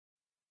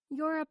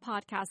You're a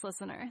podcast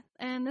listener,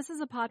 and this is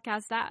a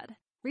podcast ad.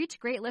 Reach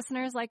great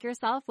listeners like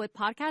yourself with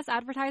podcast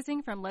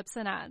advertising from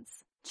Libsyn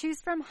Ads.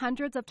 Choose from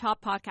hundreds of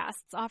top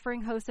podcasts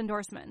offering host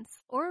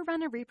endorsements, or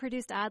run a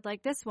reproduced ad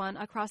like this one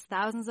across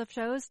thousands of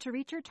shows to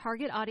reach your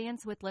target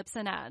audience with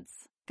Libsyn Ads.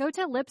 Go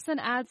to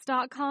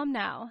libsynads.com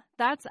now.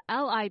 That's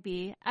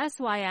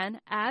LIBSYN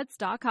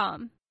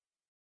ads.com.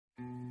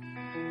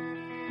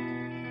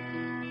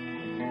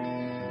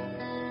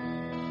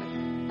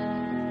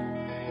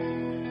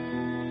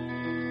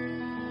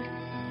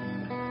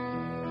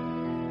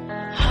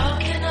 How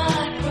can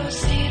I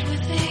proceed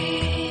with these?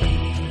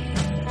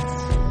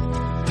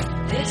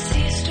 This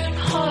eastern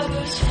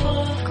harbor's full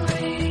of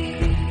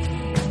greed.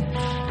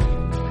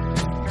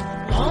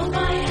 All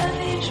my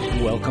heavy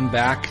dreams. Welcome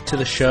back to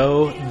the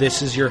show.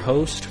 This is your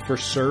host for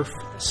Surf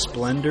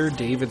Splendor,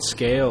 David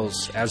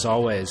Scales, as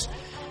always.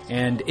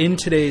 And in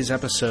today's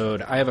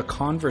episode, I have a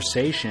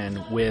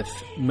conversation with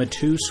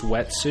Matus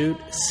Wetsuit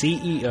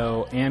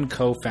CEO and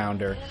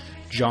co-founder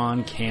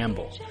John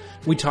Campbell.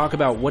 We talk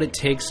about what it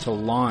takes to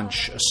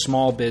launch a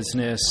small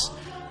business,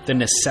 the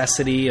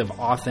necessity of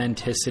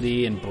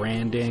authenticity and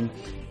branding,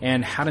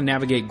 and how to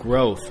navigate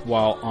growth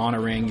while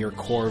honoring your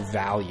core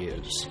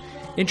values.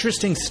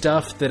 Interesting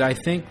stuff that I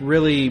think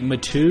really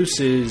Matus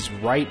is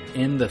right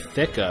in the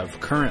thick of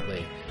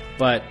currently,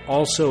 but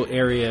also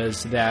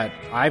areas that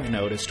I've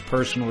noticed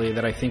personally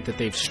that I think that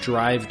they've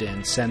strived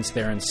in since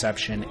their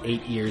inception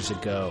 8 years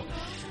ago.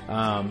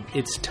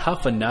 It's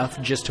tough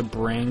enough just to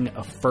bring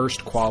a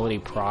first quality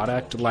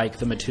product like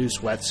the Matus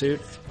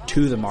Wetsuit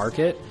to the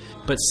market,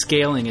 but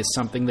scaling is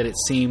something that it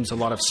seems a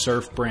lot of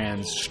surf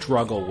brands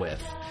struggle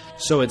with.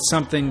 So it's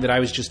something that I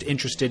was just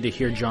interested to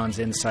hear John's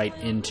insight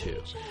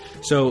into.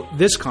 So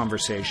this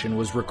conversation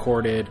was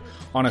recorded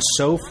on a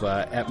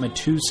sofa at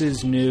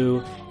Matus's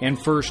new and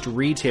first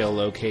retail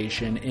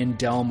location in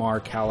Del Mar,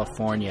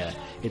 California.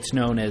 It's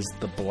known as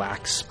the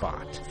Black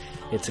Spot.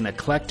 It's an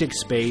eclectic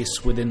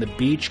space within the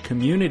beach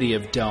community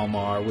of Del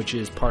Mar, which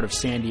is part of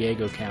San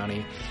Diego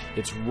County.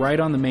 It's right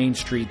on the main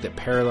street that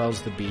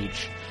parallels the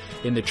beach.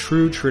 In the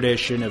true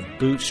tradition of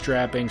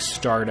bootstrapping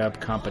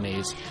startup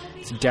companies,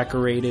 it's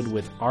decorated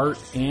with art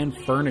and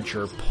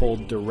furniture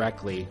pulled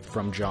directly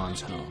from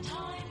John's home.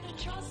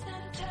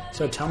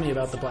 So tell me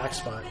about the Black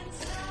Spot.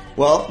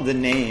 Well, the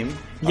name.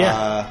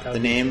 The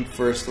name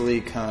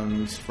firstly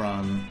comes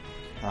from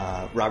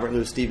Robert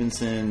Louis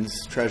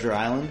Stevenson's Treasure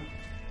Island,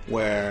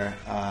 where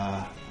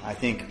I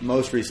think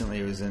most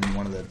recently it was in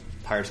one of the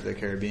Pirates of the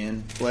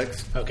Caribbean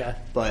flicks. Okay.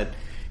 But,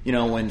 you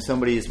know, when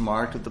somebody is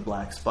marked with the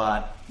black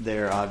spot,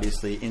 they're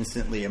obviously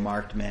instantly a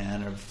marked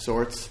man of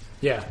sorts.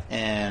 Yeah.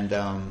 And,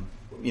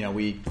 you know,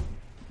 I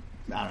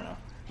don't know,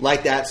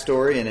 like that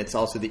story, and it's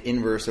also the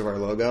inverse of our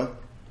logo.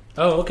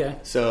 Oh, okay.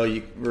 So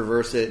you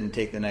reverse it and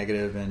take the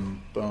negative,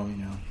 and boom,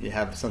 you know, you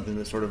have something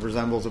that sort of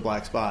resembles a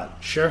black spot.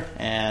 Sure.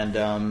 And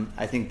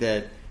I think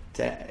that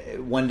to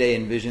one day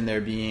envision there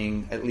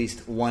being at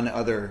least one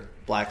other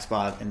black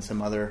spot in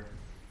some other,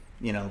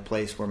 you know,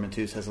 place where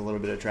Matus has a little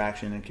bit of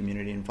traction and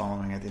community and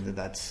following. I think that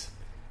that's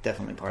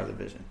definitely part of the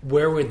vision.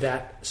 Where would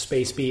that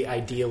space be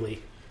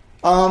ideally?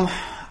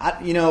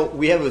 You know,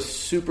 we have a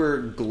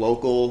super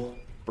local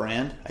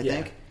brand, I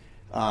think.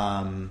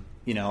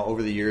 You know,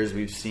 over the years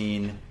we've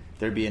seen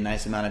there be a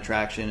nice amount of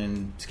traction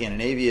in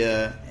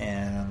Scandinavia,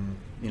 and,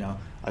 you know,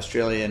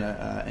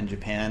 Australia and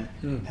Japan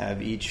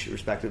have each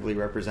respectively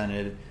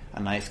represented a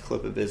nice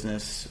clip of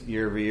business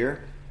year over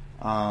year.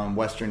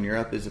 Western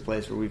Europe is a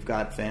place where we've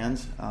got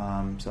fans.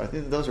 So I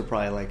think that those are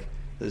probably like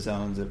the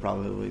zones that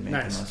probably make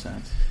the most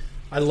sense.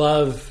 I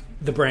love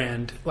the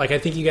brand. Like, I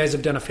think you guys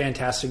have done a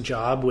fantastic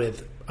job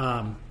with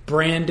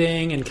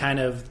branding and kind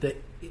of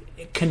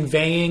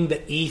conveying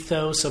the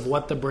ethos of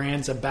what the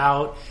brand's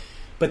about.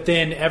 But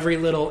then every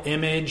little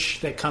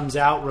image that comes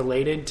out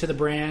related to the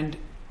brand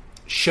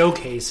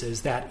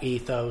showcases that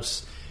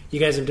ethos. You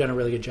guys have done a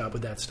really good job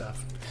with that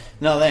stuff.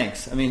 No,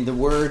 thanks. I mean, the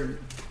word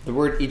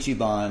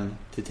Ichiban,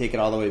 to take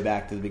it all the way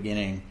back to the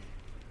beginning,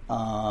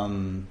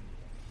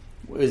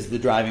 is the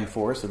driving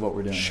force of what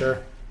we're doing. Sure.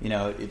 You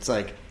know, it's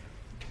like,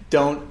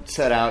 don't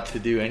set out to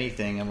do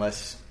anything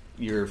unless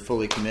you're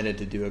fully committed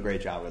to do a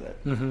great job with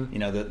it. Mm-hmm. You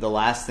know, the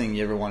last thing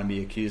you ever want to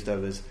be accused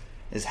of is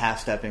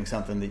half-stepping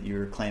something that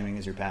you're claiming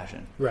is your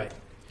passion. Right.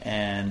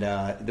 And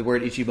the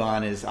word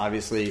Ichiban is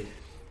obviously,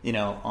 you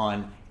know,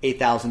 on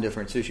 8,000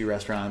 different sushi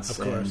restaurants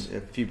and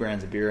a few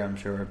brands of beer, I'm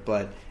sure.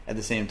 But at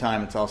the same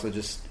time, it's also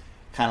just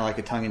kind of like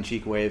a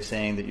tongue-in-cheek way of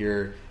saying that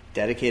you're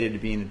dedicated to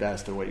being the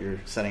best at what you're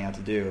setting out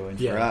to do. And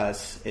for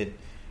us, it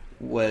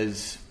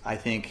was, I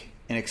think,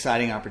 an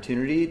exciting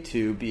opportunity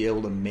to be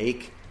able to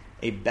make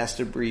a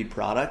best-of-breed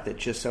product that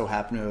just so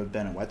happened to have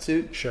been a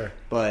wetsuit. Sure.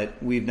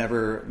 But we've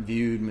never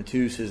viewed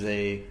Matus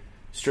as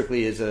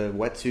strictly as a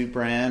wetsuit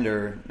brand,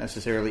 or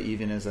necessarily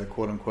even as a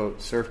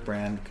quote-unquote surf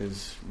brand,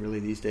 because really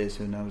these days,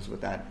 who knows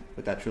what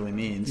that truly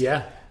means.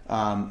 Yeah.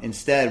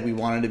 Instead, we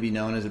wanted to be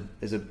known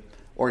as a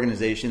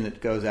organization that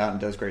goes out and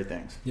does great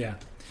things. Yeah.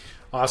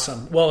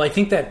 Awesome. Well, I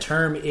think that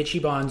term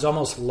Ichiban's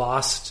almost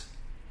lost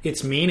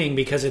its meaning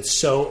because it's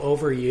so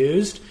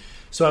overused.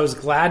 So I was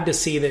glad to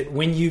see that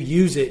when you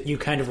use it, you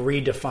kind of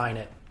redefine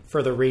it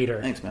for the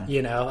reader. Thanks, man.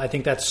 You know, I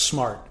think that's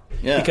smart.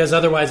 Yeah. Because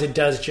otherwise it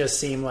does just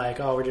seem like,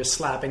 oh, we're just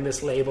slapping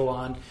this label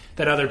on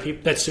that other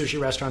people, that sushi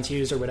restaurants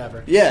use or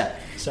whatever. Yeah.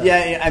 So.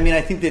 Yeah, I mean,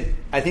 I think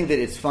that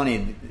it's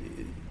funny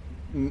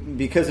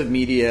because of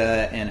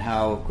media and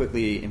how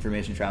quickly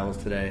information travels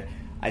today.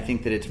 I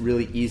think that it's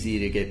really easy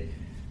to get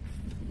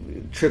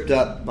tripped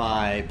up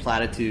by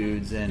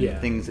platitudes and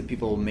things that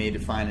people may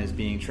define as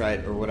being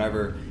trite or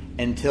whatever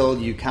until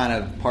you kind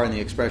of, pardon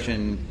the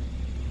expression,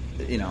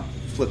 you know,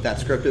 flip that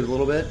script a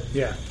little bit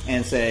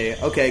and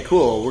say, okay,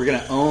 cool, we're going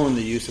to own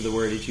the use of the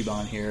word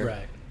Ichiban here.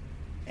 Right.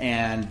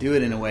 And do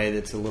it in a way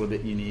that's a little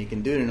bit unique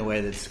and do it in a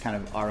way that's kind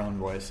of our own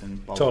voice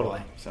and blah, totally. blah,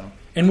 blah. So.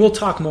 And we'll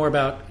talk more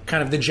about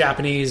kind of the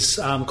Japanese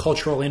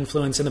cultural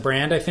influence in the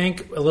brand, I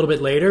think, a little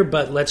bit later.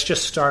 But let's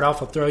just start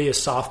off. I'll throw you a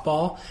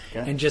softball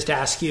and just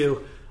ask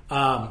you,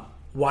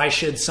 why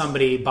should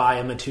somebody buy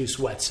a Matus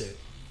wetsuit?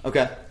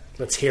 Okay.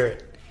 Let's hear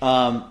it.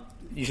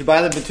 You should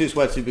buy the Matus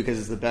wetsuit because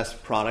it's the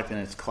best product in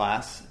its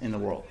class in the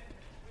world.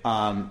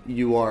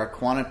 You are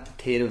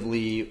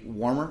quantitatively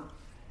warmer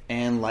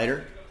and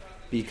lighter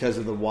because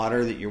of the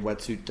water that your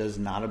wetsuit does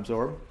not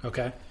absorb.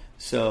 Okay.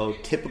 So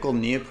typical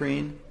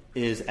neoprene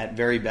is at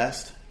very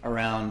best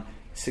around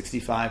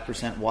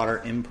 65%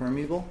 water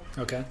impermeable.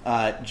 Okay.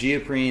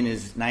 Geoprene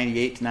is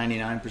 98 to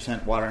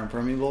 99% water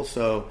impermeable.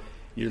 So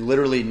you're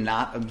literally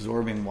not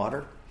absorbing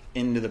water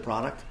into the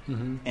product.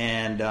 Mm-hmm.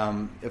 And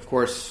of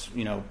course,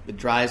 you know, it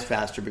dries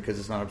faster because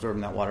it's not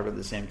absorbing that water, but at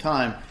the same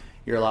time,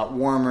 you're a lot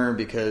warmer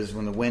because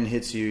when the wind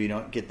hits you, you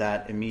don't get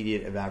that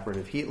immediate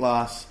evaporative heat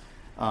loss.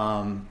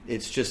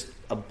 It's just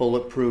a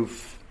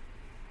bulletproof,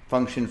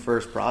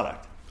 function-first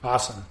product.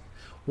 Awesome.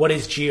 What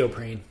is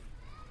geoprene?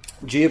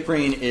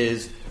 Geoprene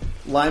is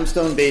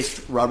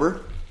limestone-based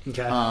rubber,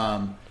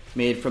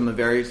 made from a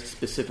very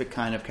specific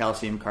kind of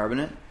calcium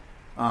carbonate.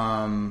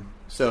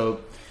 So,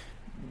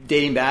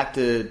 dating back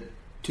to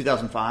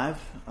 2005,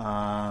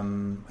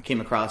 I came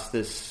across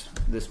this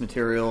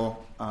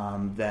material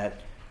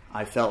that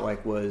I felt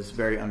like was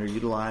very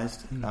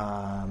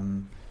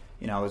underutilized.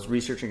 You know, I was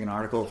researching an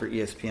article for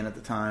ESPN at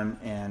the time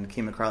and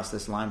came across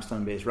this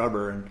limestone-based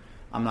rubber. And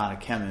I'm not a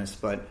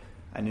chemist, but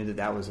I knew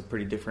that was a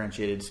pretty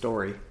differentiated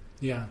story.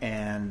 Yeah.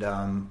 And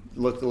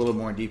looked a little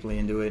more deeply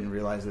into it and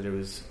realized that it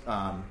was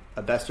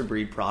a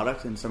best-of-breed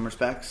product in some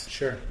respects.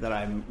 Sure. That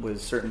I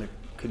was certain it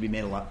could be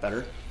made a lot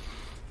better.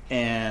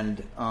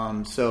 And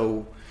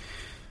so,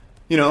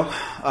 you know,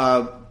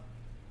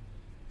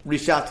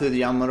 reached out to the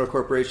Yamamoto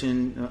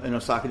Corporation in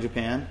Osaka,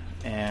 Japan,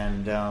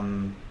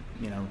 and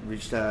you know,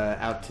 reached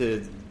out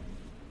to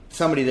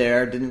somebody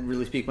there. Didn't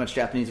really speak much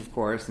Japanese, of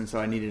course, and so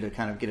I needed to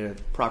kind of get a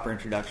proper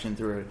introduction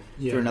through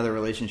another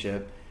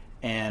relationship.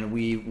 And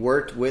we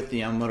worked with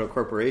the Yamamoto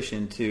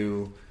Corporation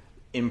to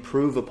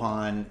improve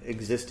upon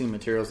existing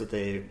materials that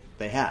they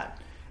had.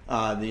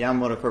 The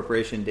Yamamoto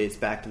Corporation dates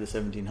back to the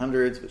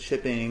 1700s with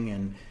shipping,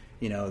 and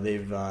you know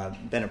they've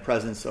been a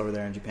presence over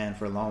there in Japan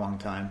for a long, long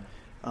time.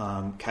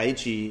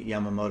 Kaiichi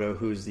Yamamoto,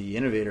 who's the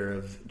innovator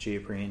of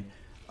geoprene,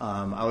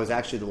 I was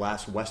actually the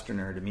last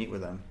Westerner to meet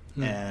with him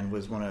and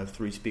was one of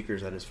 3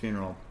 speakers at his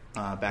funeral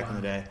back in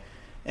the day.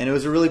 And it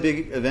was a really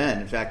big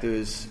event. In fact, it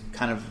was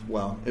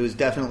it was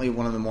definitely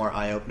one of the more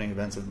eye-opening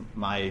events of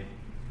my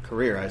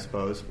career, I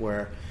suppose,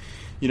 where,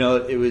 you know,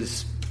 it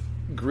was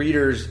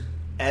greeters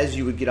as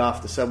you would get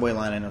off the subway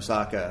line in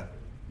Osaka,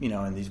 you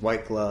know, in these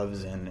white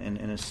gloves and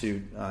in a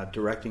suit,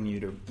 directing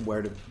you to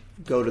where to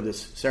go to this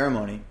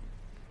ceremony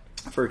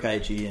for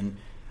Kaiichi. And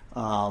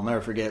I'll never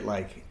forget,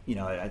 like, you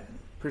know, I'm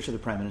pretty sure the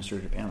Prime Minister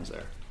of Japan was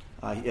there.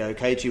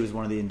 Kaiichi was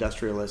one of the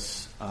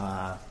industrialists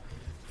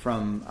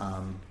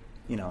from,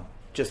 you know,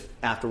 just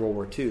after World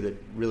War II that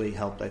really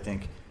helped, I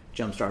think,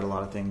 jumpstart a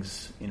lot of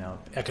things, you know.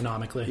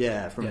 Economically.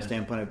 Yeah, from a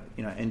standpoint of,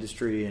 you know,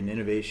 industry and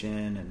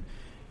innovation. And,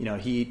 you know,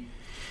 he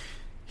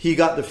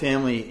got the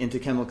family into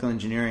chemical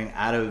engineering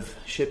out of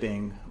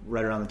shipping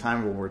right around the time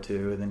of World War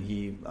II. And then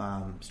he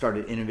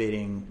started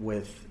innovating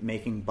with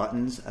making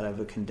buttons out of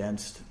a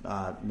condensed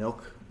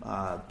milk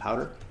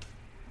powdered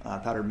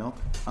milk.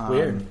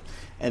 Weird.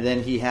 And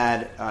then he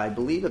had, I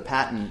believe, a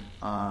patent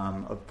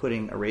of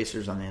putting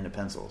erasers on the end of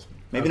pencils.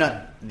 Maybe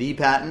not the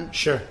patent.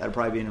 Sure. That would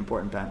probably be an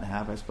important patent to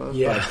have, I suppose.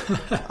 Yeah.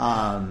 But,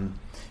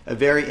 a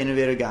very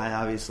innovative guy,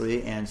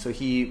 obviously. And so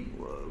he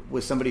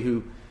was somebody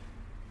who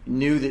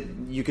knew that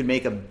you could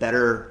make a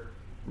better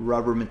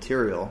rubber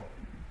material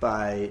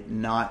by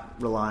not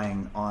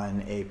relying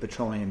on a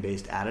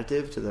petroleum-based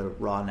additive to the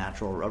raw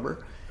natural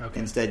rubber. Okay.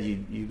 Instead,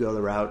 you go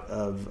the route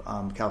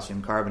of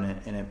calcium carbonate,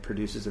 and it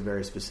produces a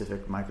very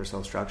specific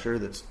microcell structure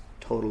that's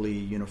totally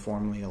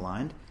uniformly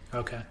aligned.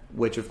 Okay.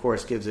 Which, of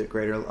course, gives it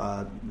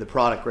the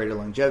product greater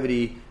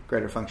longevity,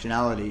 greater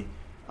functionality.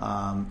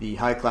 The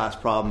high-class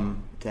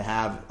problem to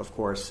have, of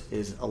course,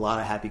 is a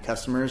lot of happy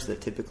customers that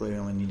typically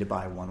only need to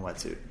buy one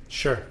wetsuit.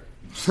 Sure.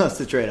 So that's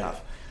the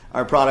trade-off.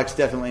 Our products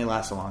definitely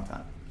last a long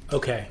time.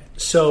 Okay.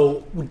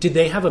 So did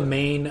they have a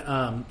main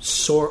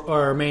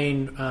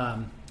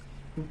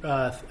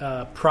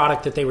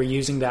product that they were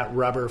using that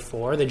rubber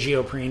for, the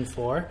geoprene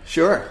for?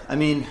 Sure. I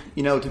mean,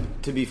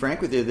 to be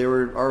frank with you, they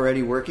were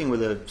already working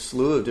with a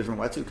slew of different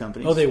wetsuit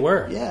companies. Oh, they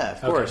were? Yeah,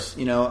 of course.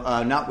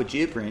 Not with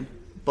geoprene,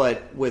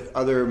 but with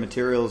other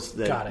materials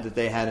that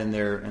they had in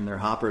their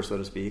hopper, so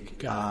to speak.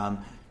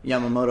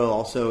 Yamamoto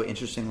also,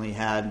 interestingly,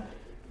 had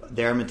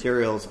their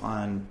materials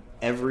on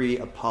every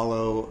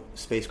Apollo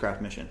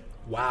spacecraft mission.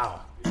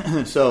 Wow.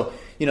 So,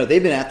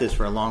 they've been at this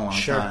for a long, long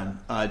Sure. time.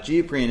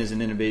 Geoprene is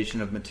an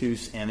innovation of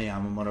Matus and the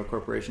Yamamoto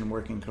Corporation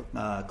working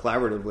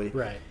collaboratively.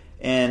 Right.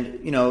 And,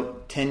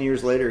 10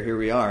 years later, here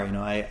we are.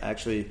 I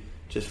actually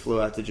just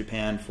flew out to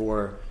Japan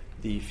for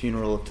the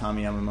funeral of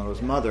Tommy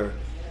Yamamoto's mother.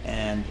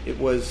 And it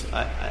was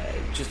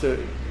just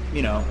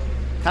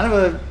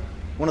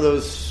one of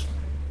those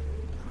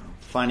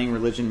finding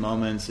religion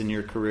moments in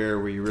your career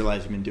where you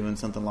realize you've been doing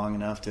something long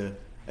enough to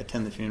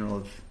attend the funeral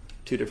of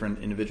two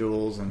different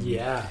individuals and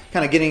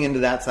kind of getting into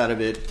that side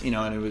of it,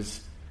 and it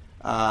was,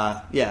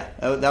 that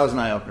was an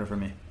eye-opener for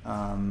me.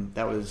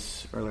 That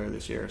was earlier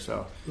this year.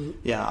 So,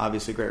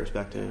 obviously great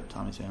respect to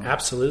Tommy's family.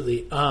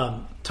 Absolutely.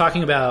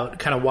 Talking about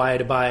kind of why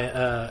to buy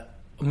a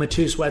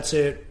Matus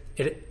wetsuit,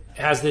 it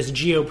has this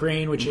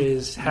geoprene, which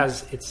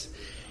has its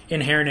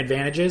inherent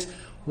advantages.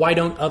 Why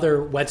don't other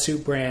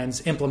wetsuit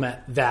brands implement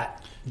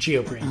that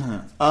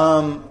geoprene?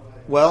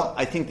 Well,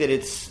 I think that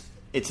it's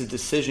a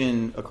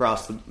decision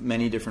across the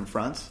many different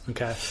fronts.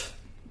 Okay.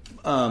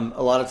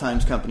 A lot of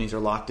times companies are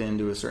locked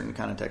into a certain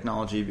kind of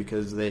technology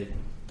because they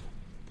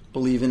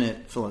believe in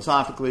it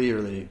philosophically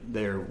or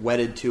they're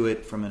wedded to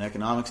it from an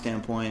economic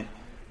standpoint.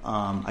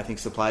 I think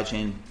supply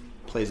chain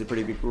plays a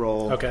pretty big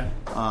role. Okay.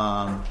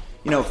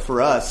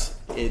 For us,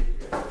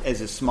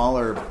 as a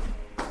smaller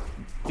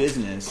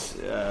business,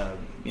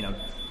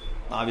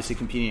 obviously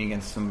competing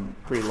against some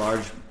pretty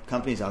large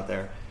companies out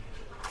there,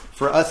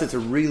 for us, it's a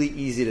really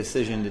easy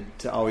decision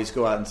to always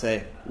go out and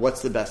say,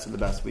 what's the best of the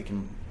best we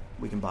can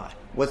buy?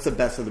 What's the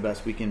best of the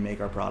best we can make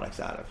our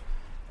products out of?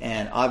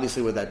 And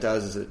obviously what that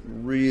does is it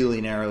really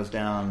narrows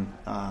down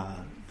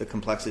the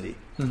complexity.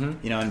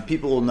 Mm-hmm. And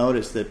people will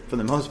notice that for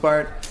the most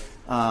part,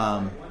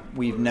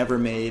 we've never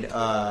made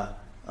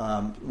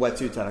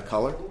wetsuits out of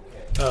color.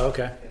 Oh,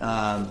 okay.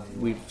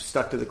 We've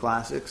stuck to the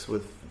classics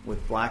with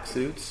black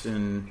suits,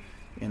 and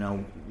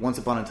once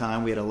upon a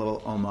time we had a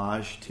little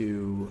homage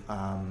to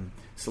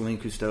Celine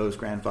Cousteau's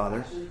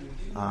grandfather,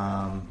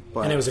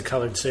 but and it was a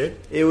colored suit.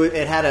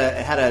 It had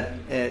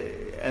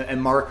a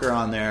marker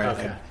on there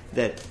Okay.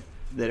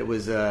 that it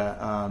was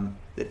that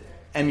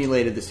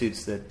emulated the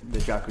suits that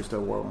Jacques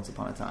Cousteau wore once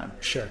upon a time.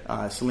 Sure.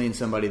 Celine's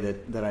somebody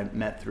that I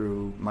met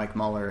through Mike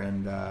Muller,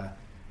 and I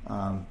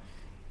don't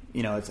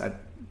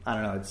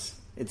know.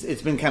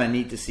 It's been kind of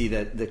neat to see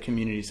that the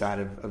community side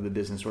of the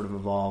business sort of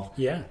evolve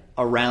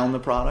around the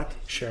product.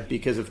 Sure.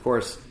 Because of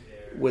course,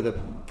 with a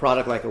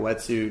product like a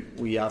wetsuit,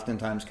 we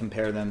oftentimes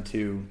compare them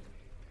to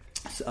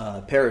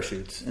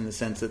parachutes in the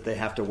sense that they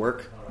have to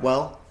work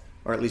well,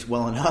 or at least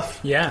well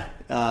enough,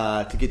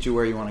 to get you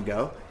where you want to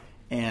go.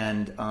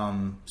 And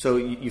so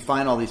you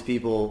find all these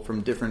people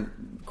from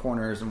different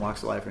corners and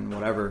walks of life and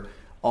whatever,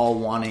 all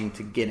wanting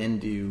to get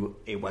into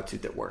a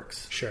wetsuit that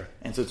works. Sure.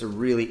 And so it's a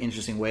really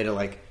interesting way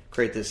to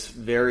create this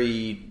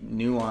very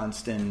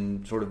nuanced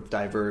and sort of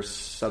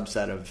diverse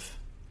subset of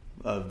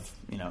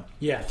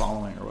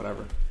following or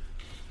whatever.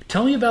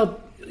 Tell me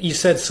about, you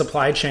said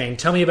supply chain.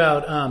 Tell me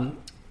about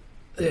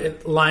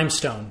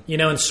limestone,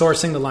 and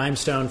sourcing the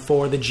limestone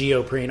for the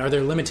geoprene. Are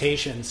there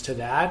limitations to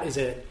that? Is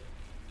it,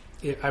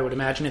 I would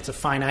imagine it's a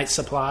finite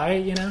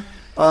supply,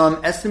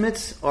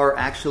 Estimates are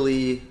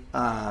actually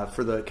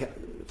for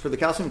the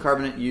calcium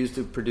carbonate used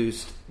to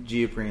produce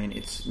geoprene,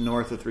 it's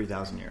north of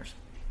 3,000 years.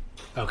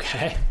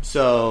 Okay.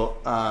 So,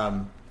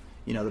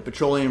 the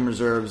petroleum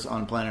reserves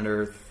on planet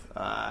Earth,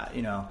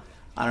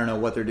 I don't know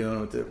what they're doing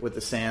with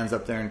the sands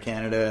up there in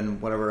Canada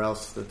and whatever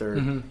else that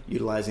they're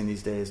utilizing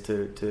these days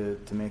to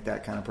make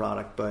that kind of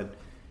product. But,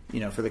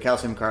 for the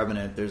calcium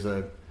carbonate, there's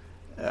a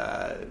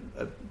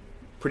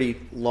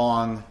pretty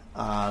long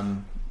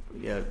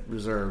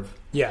reserve.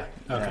 Yeah.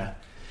 Okay.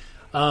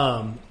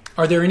 Yeah.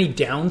 Are there any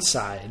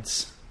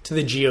downsides to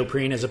the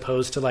geoprene as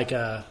opposed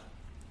to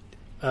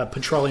a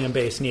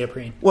petroleum-based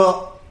neoprene?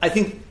 Well, I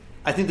think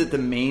that the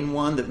main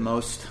one that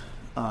most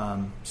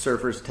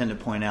surfers tend to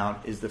point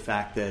out is the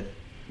fact that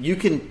you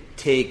can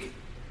take,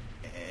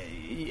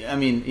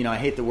 I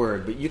hate the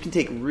word, but you can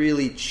take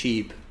really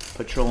cheap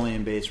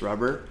petroleum-based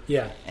rubber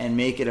and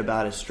make it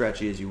about as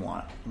stretchy as you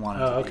want it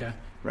to be.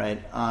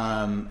 Right?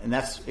 And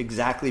that's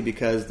exactly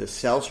because the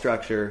cell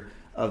structure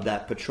of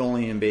that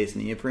petroleum-based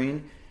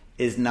neoprene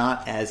is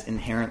not as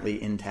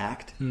inherently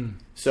intact.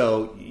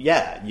 So,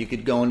 you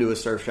could go into a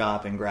surf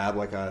shop and grab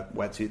a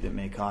wetsuit that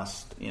may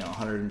cost,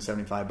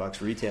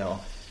 $175 retail,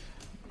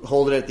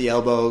 hold it at the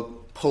elbow,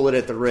 pull it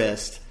at the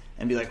wrist,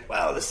 and be like,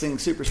 wow, this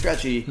thing's super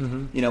stretchy.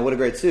 What a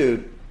great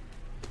suit.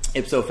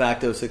 Ipso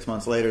facto, 6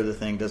 months later, the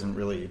thing doesn't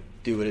really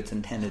do what it's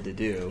intended to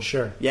do.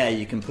 Sure. Yeah,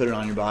 you can put it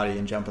on your body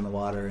and jump in the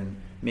water, and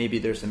maybe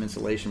there's some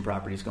insulation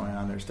properties going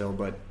on there still,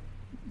 but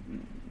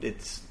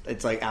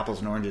it's like apples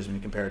and oranges when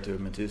you compare it to a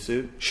Matus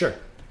suit. Sure.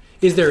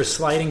 Is there a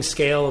sliding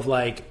scale of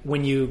like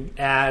when you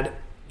add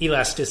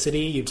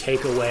elasticity, you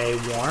take away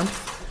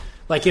warmth?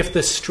 Like if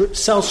the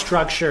cell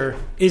structure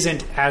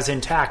isn't as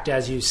intact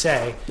as you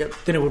say,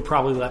 then it would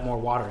probably let more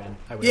water in.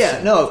 I would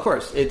assume. No, of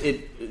course.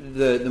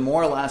 The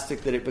more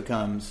elastic that it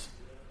becomes,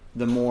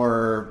 the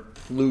more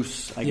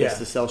loose, I guess,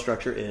 the cell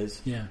structure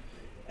is. Yeah.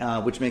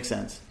 Which makes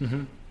sense.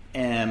 Mm-hmm.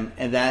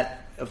 And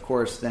that, of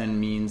course, then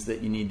means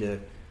that you need to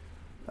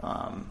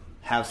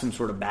have some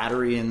sort of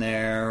battery in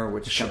there,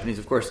 which companies,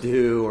 of course,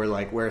 do, or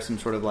like wear some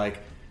sort of like,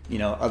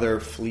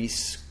 other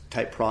fleece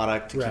type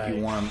product to keep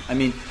you warm. I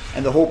mean,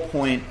 and the whole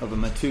point of a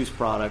Matus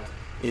product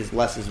is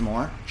less is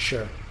more.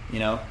 Sure.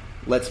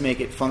 Let's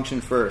make it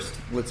function first.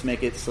 Let's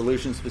make it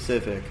solution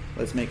specific.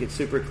 Let's make it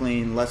super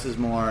clean. Less is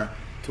more,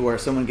 to where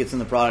someone gets in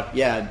the product.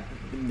 Yeah,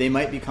 they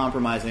might be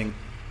compromising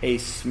a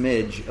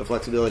smidge of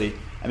flexibility.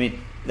 I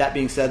mean, that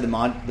being said, the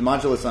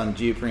modulus on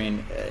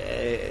Geoprene,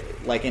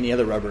 like any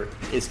other rubber,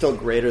 is still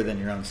greater than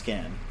your own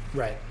skin.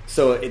 Right.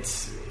 So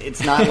it's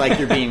not like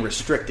you're being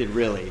restricted,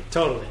 really.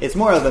 Totally. It's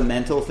more of a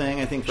mental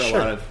thing, I think, for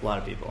a lot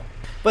of people.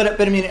 But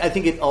I mean, I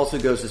think it also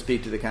goes to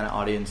speak to the kind of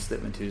audience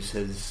that Matus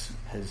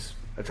has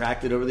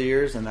attracted over the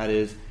years, and that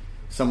is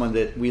someone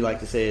that we like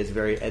to say is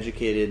very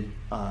educated,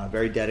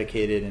 very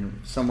dedicated,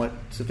 and somewhat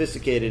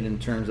sophisticated in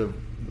terms of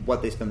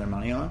what they spend their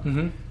money on.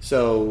 Mm-hmm.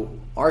 So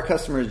our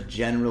customers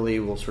generally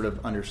will sort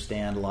of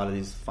understand a lot of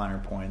these finer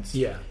points.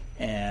 Yeah.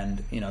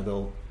 And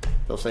they'll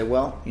say,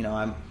 well,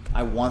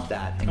 I want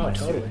that in my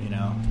totally. suit,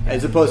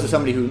 as opposed to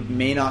somebody who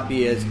may not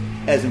be as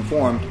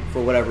informed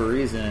for whatever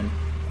reason,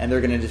 and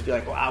they're going to just be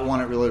like, well, I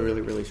want it really,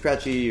 really, really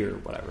stretchy or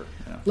whatever.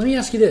 Let me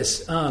ask you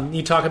this.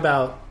 You talk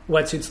about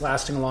wetsuits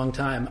lasting a long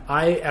time.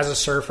 As a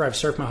surfer, I've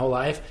surfed my whole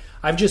life.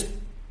 I've just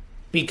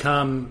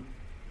become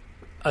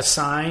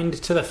assigned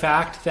to the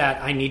fact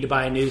that I need to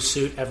buy a new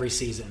suit every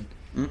season.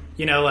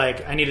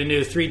 Like I need a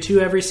new 3.2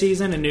 every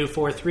season, a new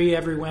 4.3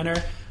 every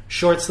winter,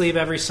 short sleeve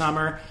every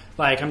summer.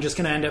 Like I'm just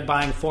going to end up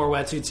buying 4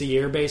 wetsuits a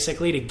year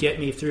basically to get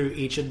me through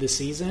each of the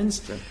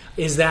seasons. Sure.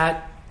 Is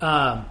that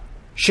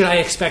should I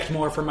expect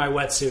more from my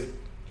wetsuit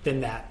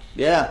than that?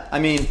 Yeah, I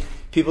mean,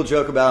 people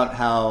joke about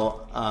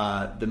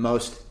how the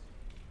most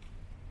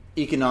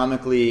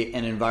economically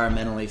and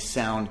environmentally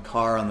sound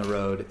car on the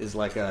road is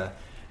like a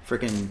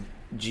freaking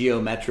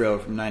Geo Metro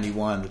from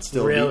 '91 that's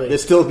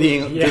still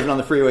being driven on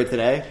the freeway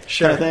today,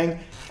 kind of thing.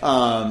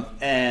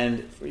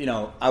 And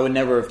I would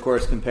never, of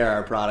course, compare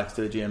our products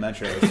to the Geo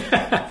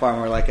Metros. Far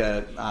more like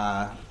a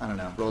I don't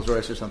know, Rolls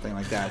Royce or something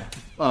like that.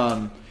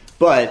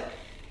 But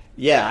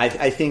yeah,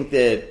 I think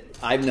that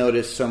I've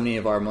noticed so many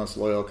of our most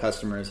loyal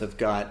customers have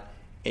got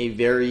a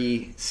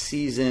very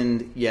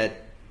seasoned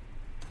yet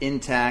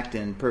intact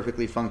and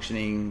perfectly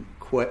functioning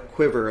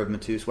quiver of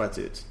Matus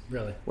wetsuits.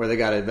 Really? Where they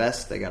got a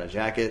vest, they got a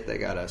jacket, they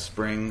got a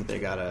spring, they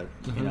got a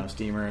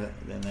steamer,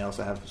 then they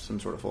also have some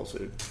sort of full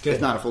suit. Good.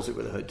 It's not a full suit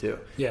with a hood too.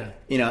 Yeah.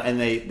 And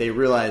they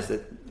realize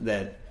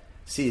that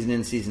season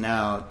in, season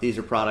out, these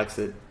are products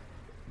that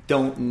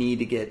don't need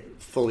to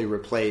get fully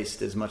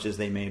replaced as much as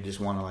they may just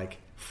want to like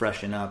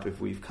freshen up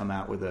if we've come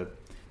out with a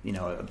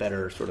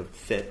better sort of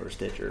fit or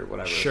stitch or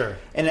whatever. Sure.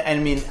 And I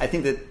mean, I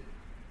think that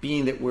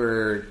being that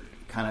we're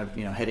kind of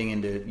heading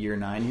into year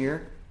 9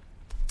 here,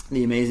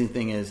 the amazing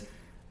thing is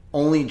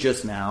only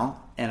just now,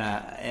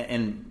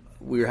 and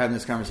we were having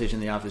this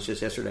conversation in the office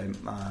just yesterday,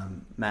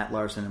 Matt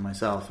Larson and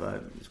myself,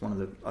 he's one of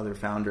the other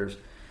founders,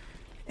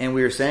 and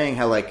we were saying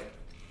how like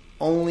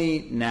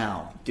only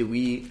now do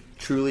we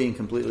truly and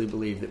completely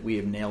believe that we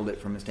have nailed it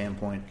from a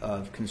standpoint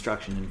of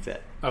construction and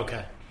fit.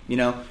 Okay.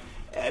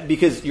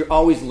 Because you're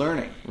always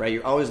learning, right?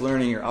 You're always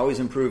learning, you're always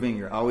improving,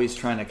 you're always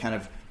trying to kind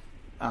of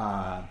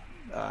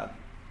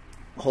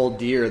hold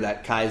dear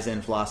that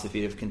Kaizen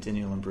philosophy of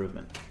continual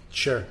improvement.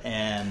 Sure.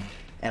 And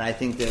I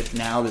think that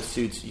now the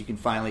suits, you can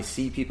finally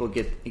see people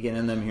get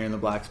in them here in the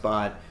black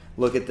spot,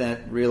 look at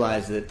that,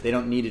 realize that they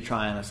don't need to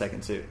try on a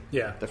second suit.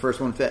 Yeah. The first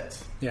one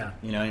fits. Yeah.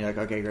 You're like,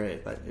 okay,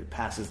 great, but it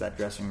passes that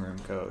dressing room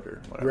code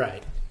or whatever.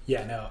 Right.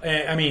 Yeah, no.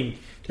 I mean,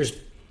 there's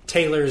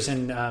tailors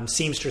and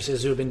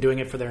seamstresses who have been doing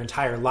it for their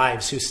entire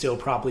lives who still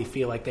probably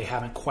feel like they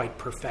haven't quite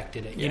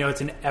perfected it. Yeah.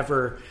 It's an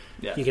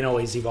you can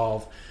always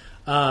evolve.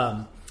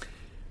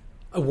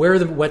 Where are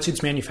the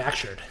wetsuits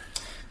manufactured?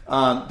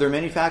 They're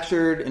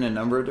manufactured in a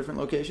number of different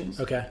locations.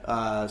 Okay.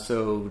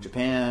 So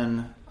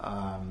Japan,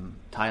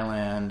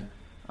 Thailand,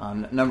 a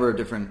number of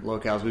different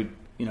locales. We,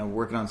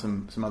 working on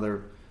some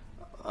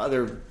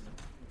other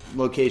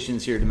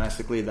locations here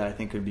domestically that I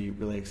think could be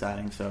really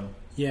exciting. So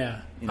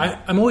yeah,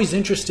 I'm always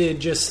interested,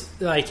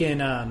 just like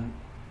in.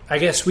 I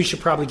guess we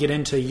should probably get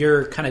into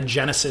your kind of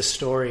genesis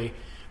story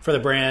for the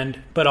brand,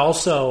 but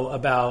also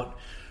about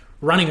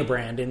running a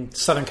brand in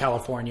Southern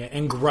California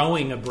and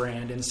growing a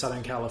brand in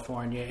Southern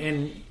California,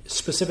 and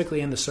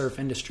specifically in the surf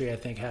industry, I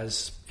think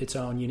has its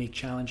own unique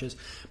challenges.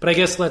 But I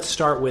guess let's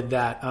start with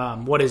that.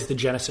 What is the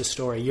genesis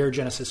story, your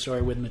genesis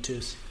story with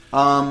Matus?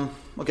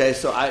 Okay,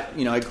 so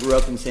I grew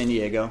up in San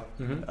Diego,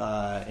 in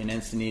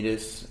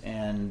Encinitas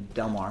and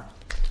Del Mar,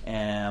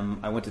 and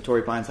I went to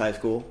Torrey Pines High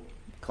School,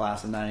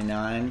 class of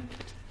 99.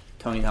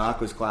 Tony Hawk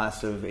was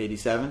class of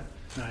 87.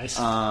 Nice.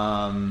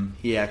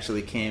 He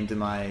actually came to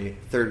my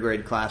third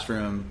grade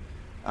classroom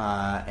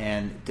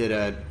and did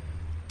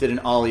an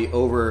ollie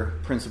over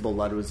Principal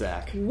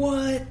Ludwig.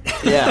 What?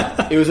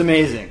 Yeah, it was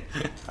amazing.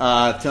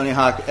 If Tony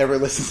Hawk ever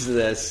listens to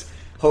this,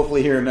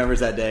 hopefully he remembers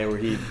that day where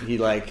he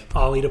like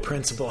ollied a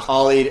principal.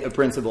 Ollied a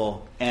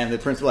principal, and the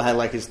principal had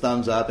like his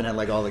thumbs up and had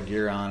like all the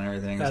gear on and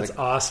everything. That's like,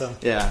 awesome.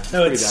 Yeah.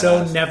 No, it's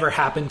so badass. never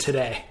happened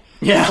today.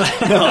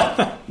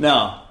 Yeah.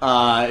 No.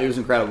 It was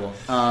incredible.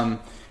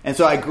 And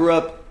so I grew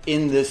up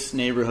in this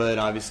neighborhood,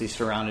 obviously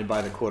surrounded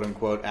by the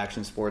quote-unquote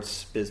action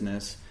sports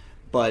business,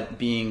 but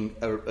being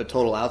a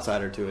total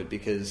outsider to it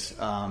because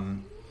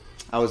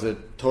I was a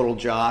total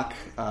jock.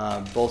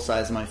 Both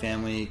sides of my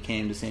family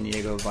came to San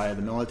Diego via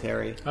the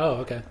military.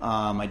 Oh, okay.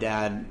 My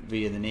dad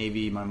via the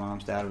Navy. My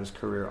mom's dad was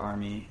career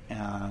Army.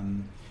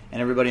 And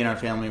everybody in our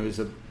family was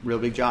a real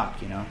big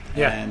jock, you know?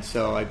 Yeah. And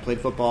so I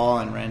played football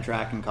and ran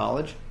track in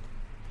college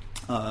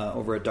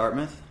over at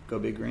Dartmouth. Go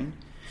Big Green.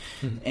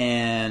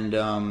 And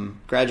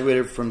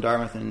graduated from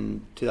Dartmouth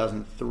in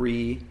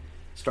 2003.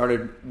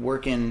 Started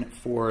working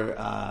for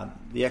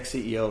the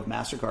ex-CEO of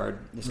MasterCard,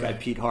 this guy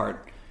Pete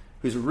Hart,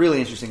 who's a really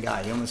interesting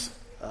guy. He almost,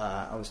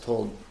 I was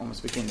told,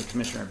 almost became the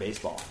commissioner of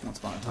baseball once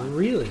upon a time.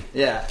 Really?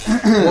 Yeah.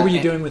 What were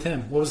you doing with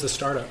him? What was the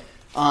startup?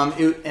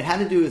 It had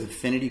to do with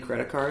affinity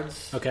credit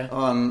cards. Okay.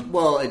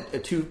 Well, a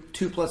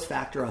two plus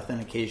factor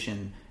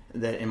authentication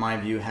that, in my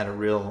view, had a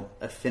real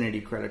affinity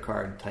credit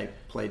card type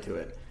play to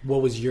it.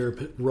 What was your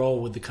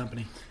role with the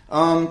company?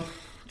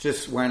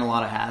 Just wearing a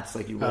lot of hats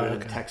like you would at a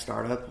okay. tech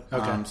startup.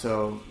 Okay.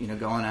 So,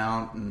 going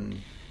out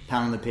and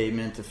pounding the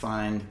pavement to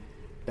find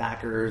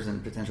backers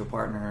and potential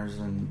partners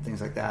and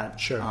things like that.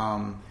 Sure.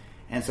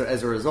 And so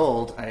as a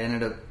result, I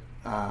ended up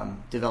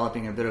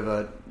developing a bit of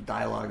a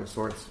dialogue of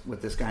sorts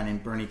with this guy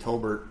named Bernie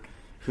Tolbert,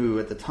 who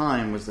at the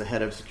time was the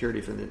head of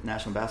security for the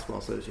National Basketball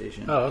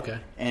Association. Oh, okay.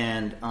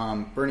 And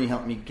Bernie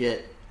helped me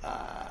get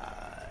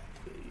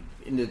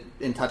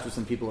in touch with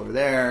some people over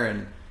there,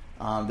 and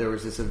there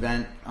was this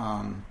event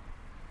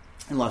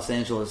in Los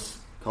Angeles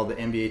called the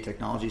NBA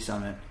Technology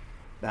Summit.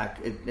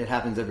 It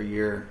happens every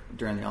year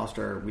during the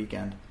All-Star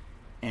weekend.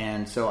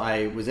 And so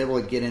I was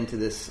able to get into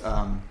this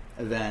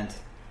event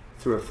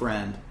through a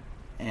friend,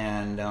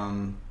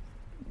 and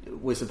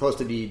was supposed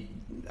to be,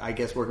 I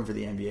guess, working for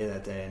the NBA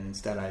that day, and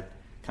instead I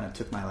kind of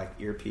took my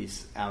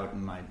earpiece out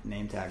and my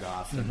name tag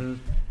off, and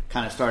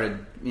kind of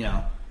started,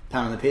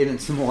 pounding the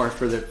pavement some more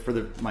for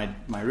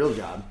my real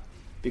job,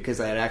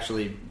 because I had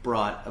actually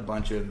brought a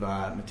bunch of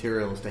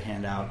materials to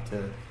hand out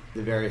to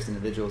the various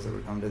individuals that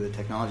would come to the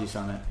technology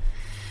summit.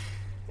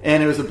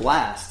 And it was a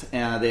blast. They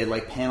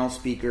had panel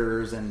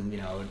speakers, and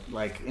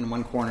in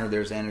one corner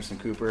there's Anderson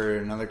Cooper,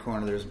 in another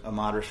corner there's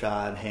Ahmad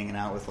Rashad hanging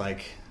out with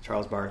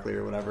Charles Barkley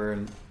or whatever.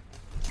 And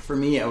for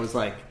me, I was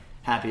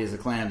happy as a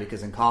clam,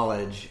 because in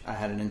college I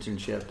had an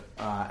internship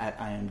at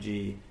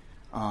IMG,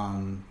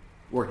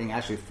 working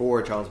actually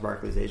for Charles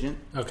Barkley's agent.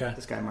 Okay.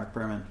 This guy Mark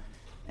Perman,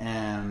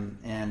 and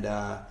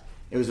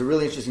it was a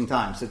really interesting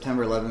time.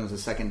 September 11th was the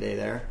second day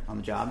there on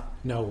the job.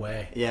 No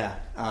way. Yeah.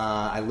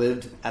 I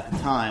lived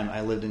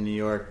in New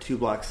York, 2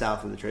 blocks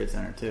south of the Trade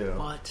Center, too.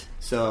 What?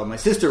 So my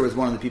sister was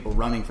one of the people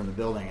running from the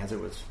building as it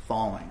was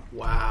falling.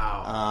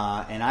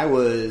 Wow. And I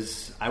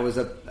was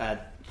up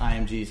at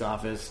IMG's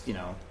office,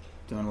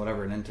 doing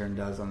whatever an intern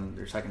does on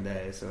their second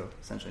day, so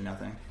essentially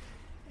nothing.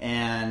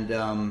 And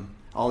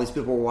all these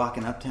people were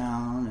walking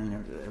uptown,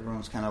 and everyone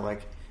was kind of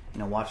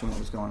watching what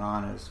was going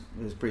on.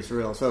 It was pretty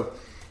surreal. So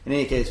in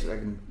any case, I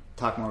can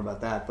talk more about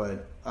that.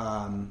 But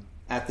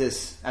at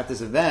this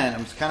event, I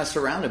was kind of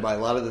surrounded by a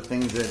lot of the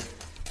things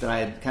that I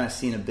had kind of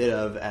seen a bit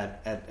of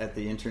at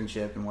the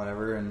internship and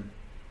whatever. And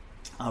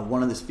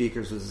one of the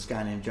speakers was this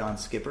guy named John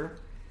Skipper,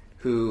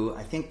 who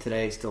I think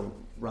today still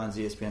runs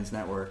ESPN's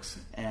networks.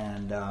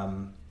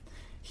 And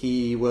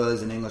he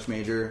was an English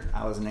major.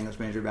 I was an English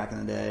major back in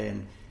the day.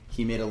 And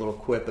he made a little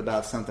quip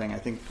about something, I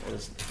think it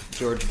was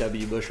George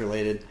W. Bush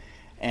related.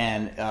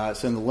 And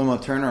so in the limo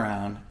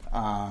turnaround,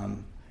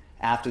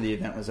 after the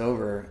event was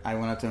over, I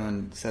went up to him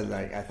and said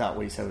I thought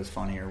what he said was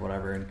funny or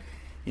whatever. And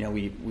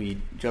we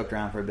joked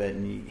around for a bit,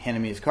 and he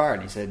handed me his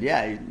card. And he said,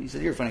 "Yeah," he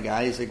said, "you're a funny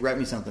guy." He's like, "Write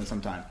me something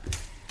sometime."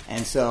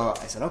 And so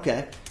I said,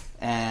 "Okay."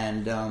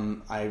 And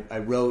I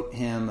wrote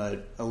him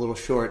a little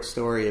short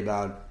story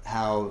about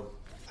how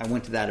I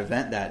went to that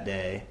event that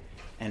day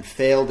and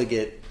failed to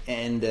get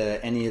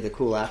into any of the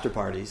cool after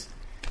parties,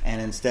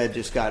 and instead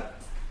just got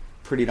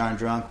pretty darn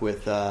drunk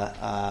with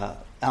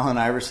Allen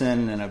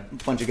Iverson and a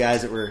bunch of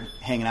guys that were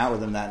hanging out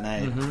with him that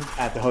night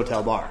at the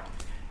hotel bar.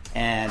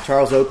 And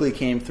Charles Oakley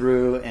came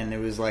through, and it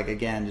was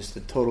again, just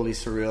a totally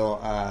surreal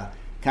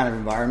kind of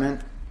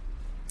environment.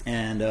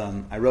 And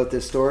I wrote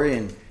this story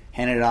and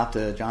handed it off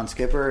to John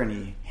Skipper, and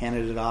he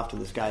handed it off to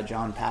this guy,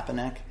 John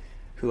Papanek,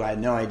 who I had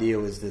no idea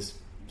was this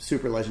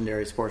super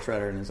legendary sports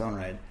writer in his own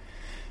right.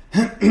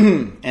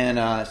 And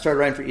started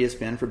writing for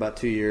ESPN for about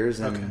 2 years,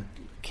 and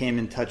came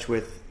in touch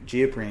with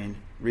Geoprene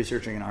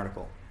researching an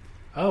article.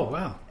 Oh,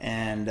 wow.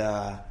 And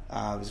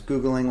I was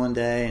Googling one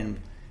day, and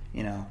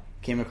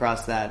came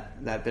across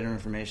that bit of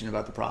information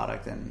about the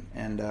product,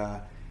 and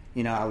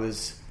I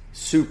was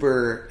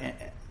super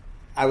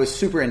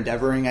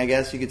endeavoring, I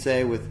guess you could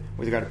say, with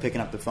regard to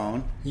picking up the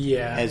phone.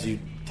 Yeah. As you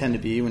tend to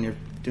be when you're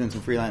doing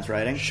some freelance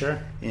writing.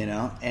 Sure.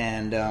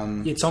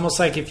 And it's almost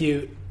like if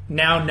you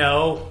now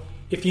know,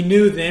 if you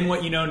knew then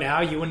what you know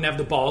now, you wouldn't have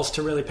the balls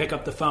to really pick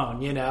up the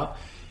phone, Yeah,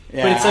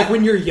 but it's like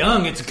when you're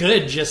young, it's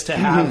good just to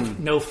have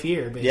no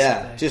fear, basically.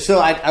 Yeah, just so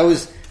I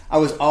was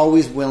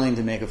always willing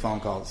to make a phone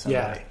call to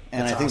somebody. Yeah,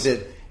 and I think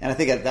awesome. I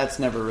think that's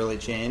never really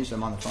changed.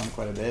 I'm on the phone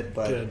quite a bit,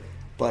 but Good.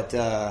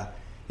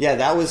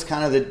 That was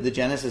kind of the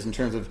genesis in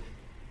terms of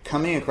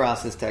coming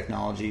across this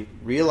technology,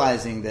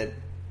 realizing that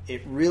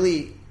it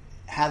really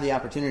had the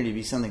opportunity to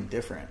be something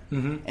different.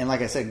 Mm-hmm. And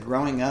like I said,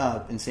 growing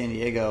up in San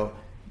Diego,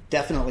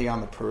 definitely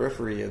on the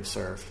periphery of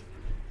surf.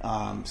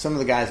 Some of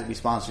the guys that we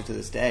sponsor to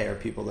this day are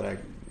people that I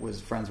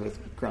was friends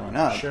with growing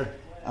up. Sure.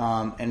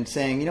 And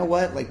saying, you know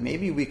what, like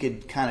maybe we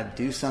could kind of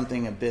do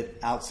something a bit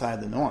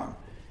outside the norm.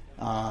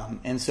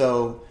 And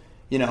so,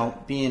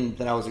 being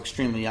that I was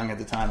extremely young at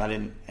the time, I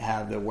didn't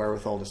have the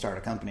wherewithal to start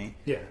a company.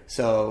 Yeah.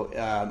 So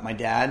my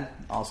dad,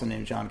 also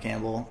named John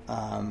Campbell,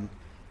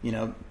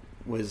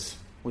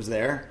 was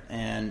there,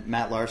 and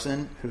Matt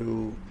Larson,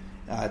 who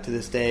to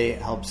this day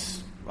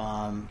helps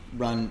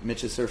run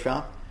Mitch's Surf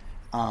Shop.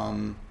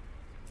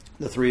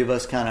 The three of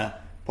us kind of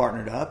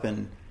partnered up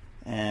and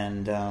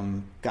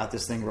got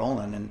this thing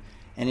rolling.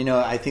 And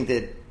I think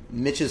that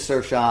Mitch's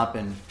Surf Shop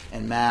and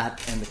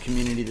Matt and the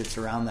community that's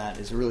around that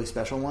is a really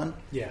special one.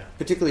 Yeah.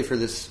 Particularly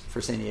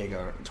for San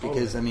Diego. Totally.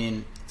 Because,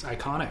 it's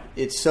iconic.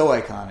 It's so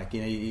iconic.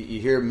 You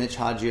hear Mitch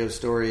Haggio's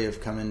story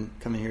of coming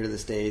here to the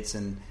States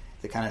and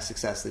the kind of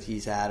success that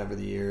he's had over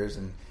the years,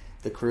 and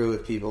the crew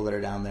of people that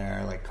are down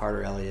there, like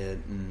Carter Elliott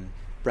and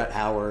Brett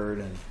Howard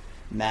and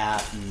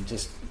Matt, and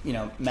just,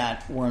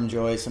 Matt Worm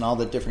Joyce and all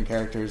the different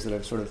characters that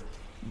have sort of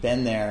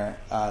been there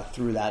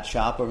through that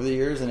shop over the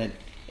years. And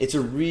it's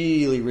a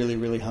really, really,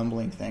 really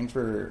humbling thing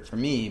for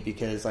me,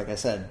 because, like I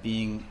said,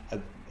 being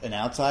an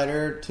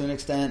outsider to an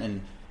extent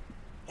and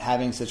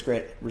having such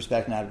great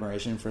respect and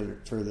admiration for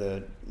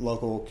the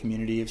local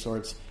community of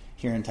sorts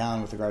here in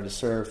town with regard to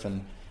surf,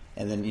 and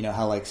then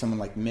how like someone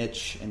like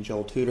Mitch and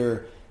Joel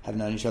Tudor have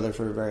known each other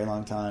for a very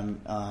long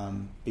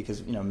time,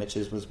 because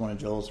Mitch's was one of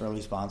Joel's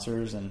early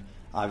sponsors, and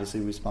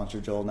obviously we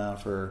sponsor Joel now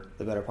for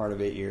the better part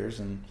of 8 years,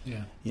 and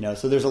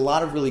so there's a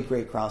lot of really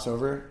great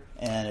crossover,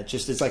 and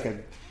it's like a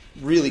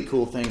really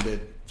cool thing to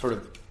sort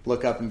of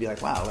look up and be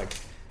like, wow, like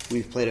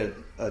we've played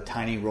a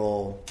tiny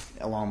role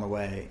along the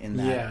way in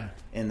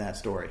that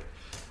story.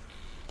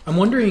 I'm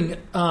wondering,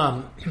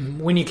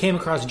 when you came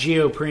across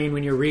Geoprene,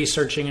 when you're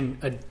researching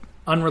an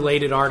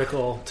unrelated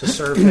article to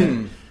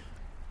surfing,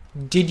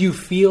 did you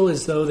feel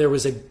as though there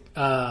was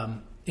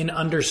an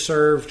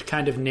underserved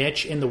kind of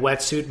niche in the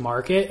wetsuit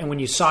market? And when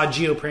you saw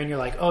Geoprene, you're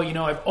like, oh,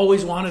 I've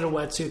always wanted a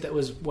wetsuit that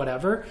was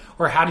whatever?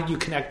 Or how did you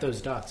connect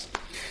those dots?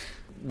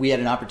 We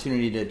had an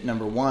opportunity to,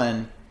 number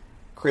one,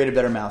 create a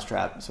better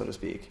mousetrap, so to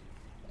speak,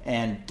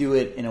 and do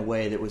it in a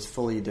way that was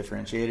fully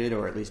differentiated,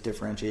 or at least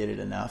differentiated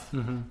enough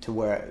to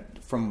where,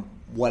 from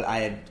what I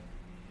had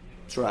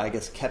sort of, I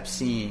guess, kept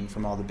seeing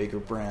from all the bigger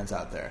brands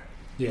out there.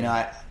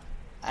 Yeah.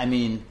 I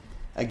mean,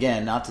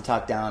 again, not to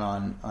talk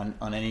down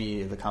on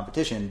any of the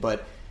competition,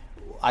 but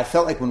I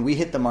felt like when we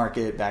hit the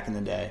market back in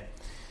the day,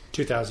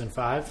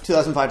 2005,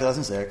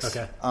 2006.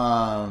 Okay.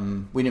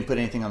 We didn't put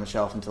anything on the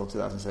shelf until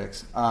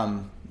 2006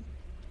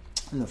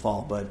 in the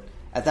fall, but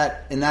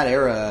in that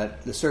era,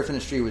 the surf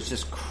industry was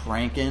just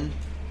cranking,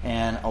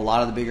 and a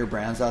lot of the bigger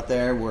brands out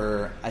there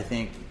were, I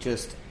think,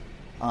 just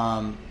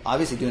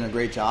obviously doing a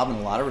great job in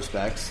a lot of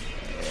respects.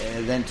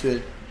 And then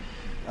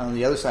on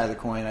the other side of the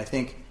coin, I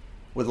think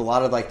with a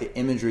lot of like the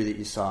imagery that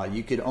you saw,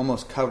 you could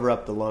almost cover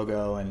up the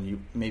logo and you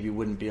maybe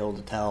wouldn't be able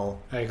to tell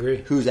I agree.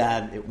 whose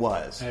ad it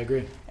was. I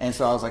agree. And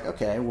so I was like,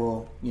 okay,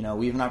 well,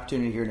 we have an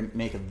opportunity here to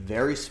make a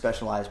very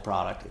specialized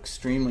product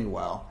extremely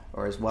well,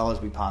 or as well as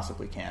we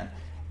possibly can,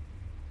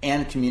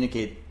 and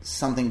communicate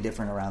something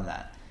different around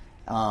that.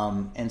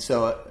 And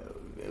so,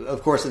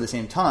 of course, at the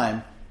same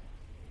time,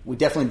 we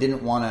definitely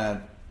didn't want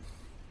to,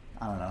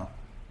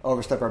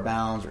 overstep our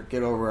bounds or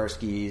get over our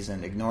skis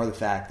and ignore the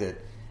fact that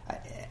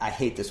I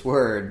hate this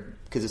word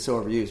because it's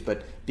so overused,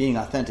 but being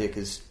authentic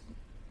is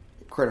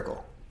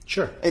critical.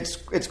 Sure. It's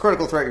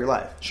critical throughout your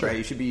life. Sure. Right?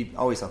 You should be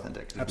always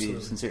authentic.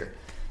 Absolutely. Be sincere.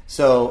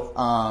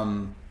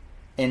 So,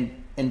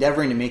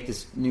 endeavoring to make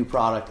this new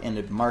product and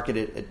to market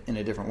it in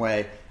a different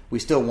way, we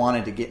still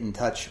wanted to get in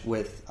touch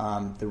with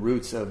the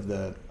roots of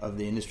the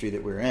industry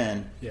that we're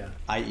in,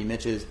 i.e.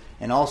 Mitch's,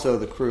 and also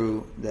the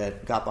crew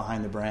that got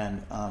behind the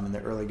brand in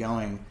the early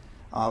going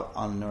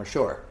on the North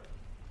Shore.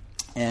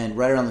 And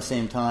right around the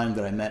same time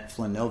that I met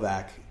Flynn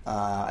Novak,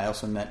 I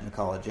also met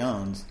McCullough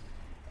Jones.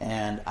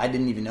 And I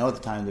didn't even know at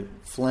the time that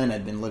Flynn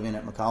had been living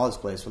at McCullough's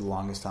place for the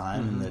longest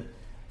time, and that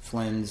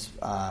Flynn's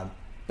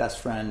best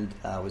friend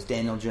was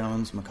Daniel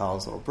Jones,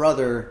 McCullough's little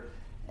brother,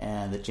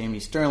 and that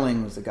Jamie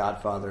Sterling was the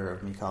godfather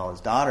of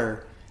McCullough's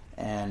daughter.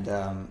 And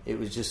it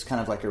was just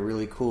kind of like a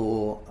really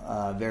cool,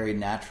 very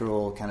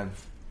natural kind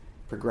of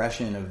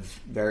progression of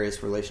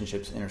various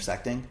relationships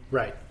intersecting.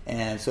 Right.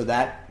 And so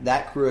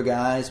that crew of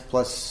guys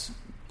plus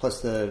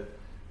the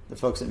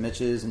folks at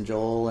Mitch's and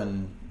Joel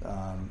and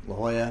La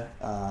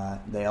Jolla,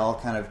 they all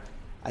kind of,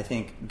 I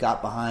think,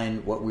 got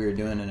behind what we were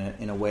doing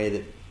in a way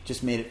that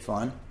just made it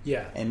fun.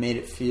 Yeah. And made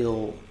it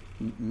feel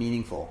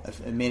meaningful.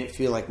 It made it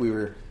feel like we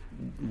were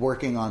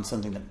working on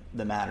something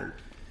that mattered.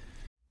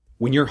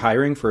 When you're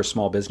hiring for a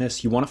small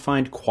business, you want to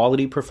find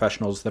quality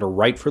professionals that are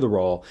right for the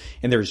role,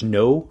 and there's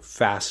no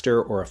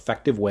faster or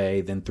effective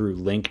way than through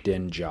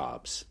LinkedIn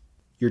Jobs.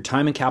 Your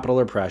time and capital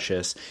are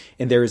precious,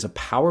 and there is a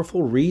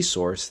powerful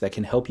resource that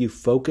can help you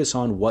focus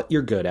on what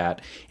you're good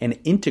at and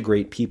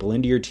integrate people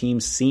into your team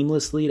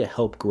seamlessly to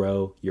help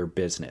grow your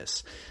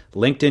business.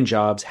 LinkedIn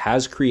Jobs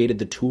has created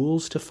the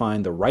tools to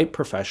find the right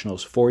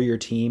professionals for your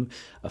team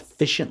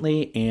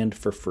efficiently and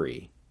for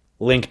free.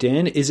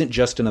 LinkedIn isn't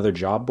just another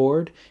job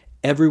board.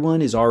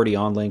 Everyone is already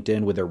on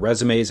LinkedIn with their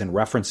resumes and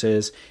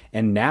references,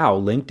 and now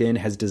LinkedIn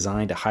has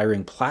designed a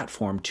hiring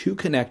platform to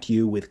connect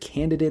you with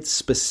candidates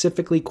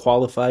specifically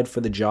qualified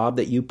for the job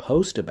that you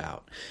post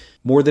about.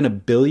 More than 1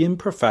 billion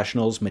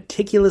professionals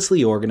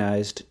meticulously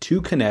organized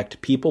to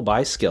connect people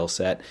by skill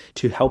set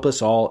to help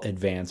us all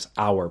advance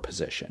our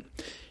position.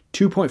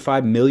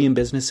 2.5 million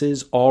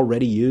businesses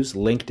already use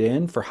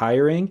LinkedIn for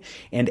hiring,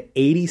 and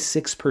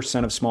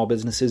 86% of small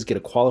businesses get a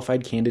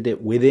qualified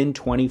candidate within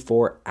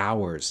 24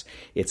 hours.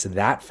 It's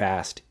that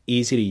fast,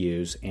 easy to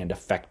use, and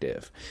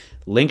effective.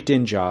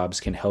 LinkedIn Jobs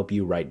can help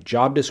you write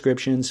job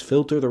descriptions,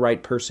 filter the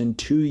right person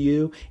to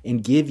you,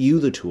 and give you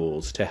the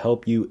tools to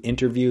help you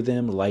interview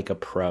them like a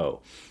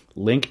pro.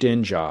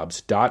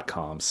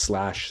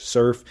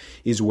 LinkedInjobs.com/surf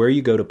is where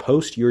you go to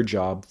post your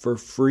job for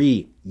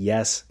free.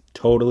 Yes,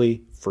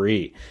 totally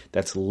free.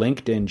 That's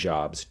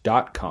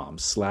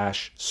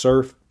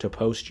LinkedInjobs.com/surf to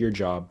post your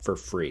job for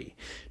free.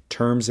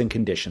 Terms and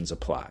conditions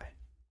apply.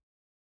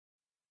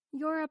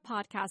 You're a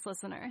podcast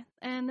listener,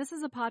 and this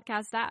is a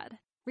podcast ad.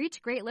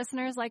 Reach great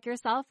listeners like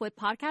yourself with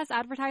podcast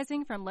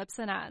advertising from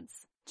Libsyn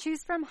Ads.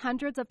 Choose from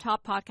hundreds of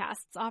top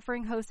podcasts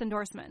offering host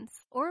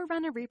endorsements, or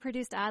run a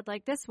reproduced ad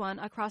like this one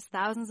across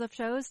thousands of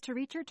shows to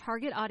reach your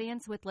target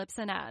audience with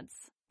Libsyn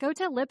Ads. Go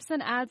to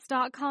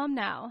libsynads.com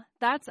now.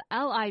 That's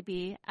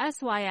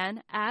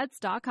LIBSYN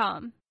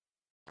ads.com.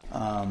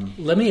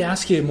 Let me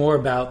ask you more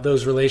about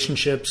those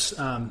relationships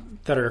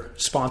that are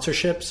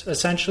sponsorships,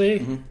 essentially.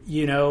 Mm-hmm.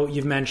 You know,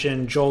 you've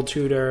mentioned Joel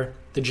Tudor,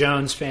 the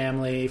Jones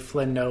family,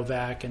 Flynn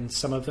Novak, and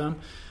some of them.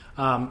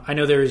 I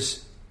know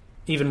there's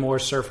even more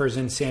surfers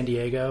in San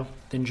Diego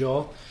than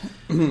Joel.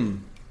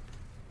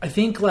 I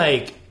think,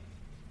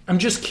 I'm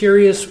just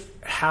curious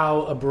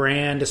how a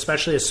brand,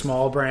 especially a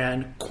small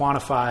brand,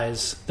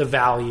 quantifies the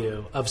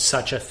value of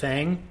such a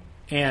thing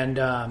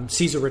and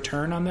sees a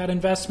return on that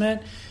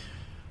investment.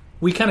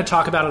 We kind of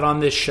talk about it on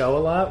this show a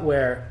lot,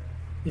 where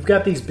you've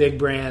got these big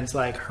brands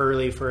like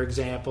Hurley, for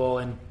example,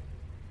 and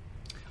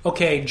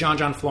okay,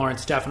 John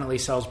Florence definitely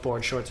sells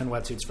board shorts and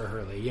wetsuits for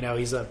Hurley. You know,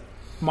 he's a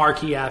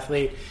marquee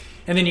athlete.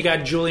 And then you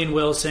got Julian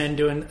Wilson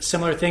doing a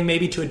similar thing,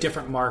 maybe to a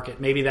different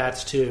market. Maybe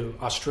that's to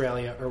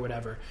Australia or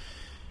whatever.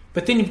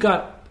 But then you've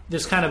got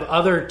this kind of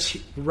other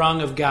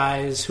rung of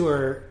guys who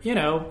are, you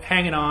know,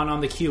 hanging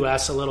on the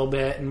QS a little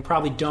bit and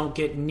probably don't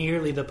get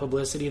nearly the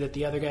publicity that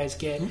the other guys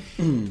get.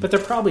 But they're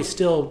probably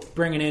still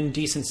bringing in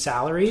decent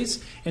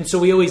salaries. And so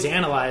we always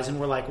analyze and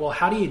we're like, well,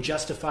 how do you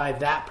justify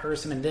that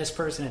person and this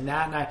person and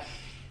that? And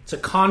it's a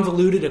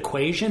convoluted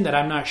equation that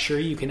I'm not sure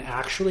you can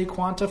actually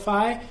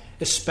quantify,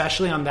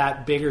 especially on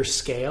that bigger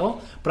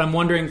scale. But I'm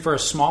wondering, for a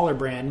smaller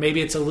brand,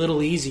 maybe it's a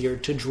little easier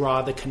to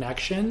draw the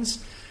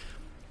connections.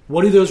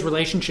 What do those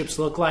relationships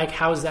look like?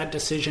 How is that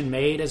decision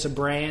made as a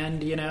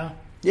brand, you know?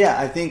 Yeah,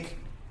 I think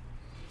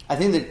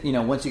that, you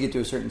know, once you get to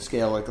a certain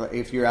scale, like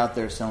if you're out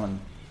there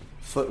selling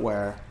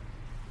footwear,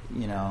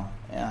 you know,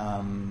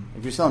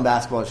 if you're selling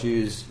basketball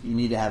shoes, you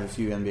need to have a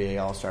few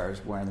NBA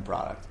All-Stars wearing the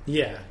product.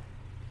 Yeah.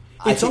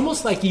 It's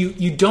almost like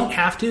you don't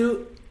have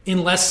to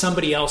unless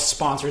somebody else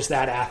sponsors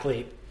that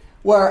athlete.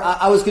 Well,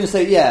 I was going to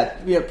say,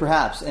 yeah,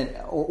 perhaps.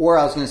 Or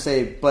I was going to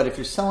say, but if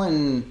you're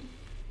selling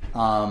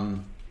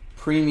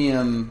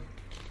premium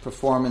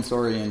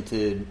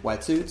performance-oriented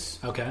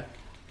wetsuits, okay,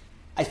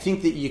 I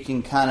think that you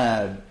can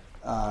kind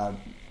of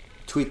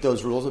tweak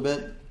those rules a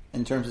bit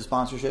in terms of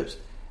sponsorships,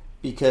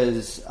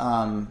 because,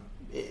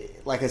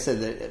 like I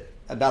said,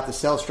 about the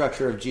cell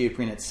structure of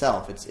Geoprene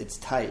itself, it's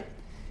tight,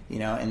 you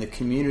know, and the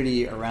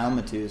community around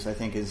Matus, I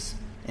think, is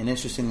an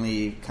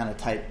interestingly kind of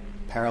tight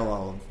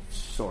parallel of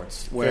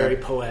sorts. Very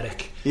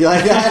poetic. You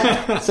like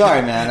that?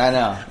 Sorry, man. I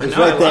know. It's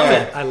right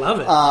there. I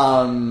love it.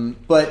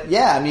 But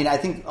yeah, I mean, I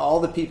think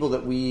all the people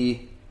that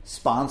we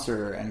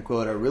sponsor and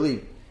quote are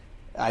really,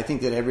 I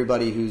think that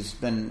everybody who's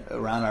been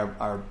around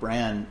our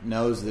brand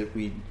knows that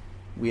we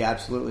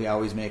absolutely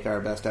always make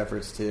our best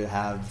efforts to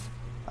have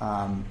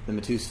the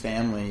Matus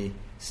family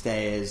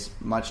stay as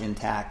much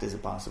intact as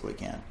it possibly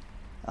can.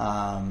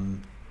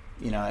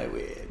 You know,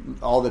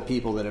 all the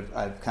people that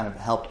I've kind of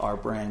helped our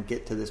brand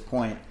get to this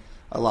point,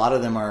 a lot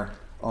of them are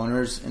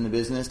owners in the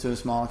business to a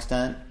small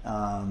extent.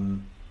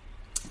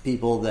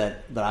 people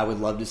that I would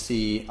love to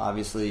see,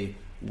 obviously,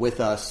 with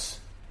us,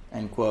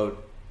 end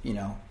quote,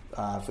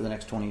 for the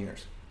next 20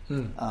 years.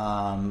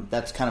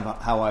 That's kind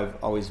of how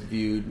I've always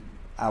viewed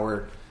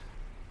our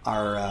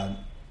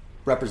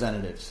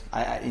representatives.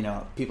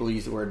 People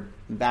use the word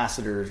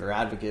ambassadors or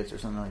advocates or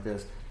something like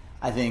this.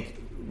 I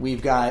think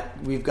we've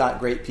got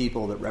great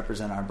people that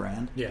represent our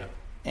brand. Yeah.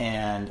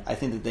 And I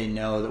think that they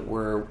know that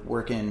we're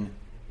working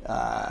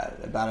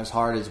about as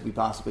hard as we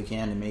possibly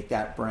can to make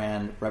that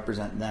brand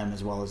represent them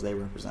as well as they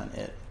represent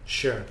it.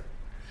 Sure.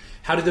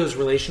 How do those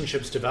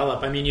relationships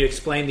develop? I mean, you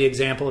explained the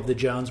example of the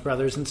Jones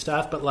brothers and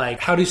stuff, but like,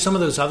 how do some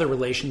of those other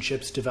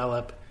relationships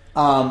develop?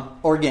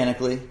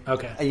 Organically.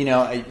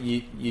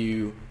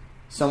 Okay.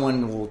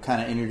 Someone will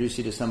kind of introduce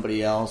you to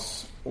somebody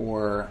else,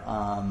 or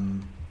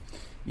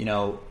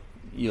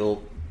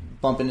you'll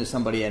bump into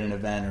somebody at an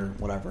event or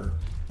whatever.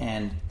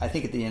 And I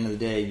think at the end of the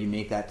day, you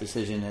make that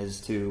decision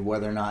as to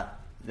whether or not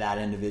that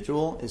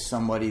individual is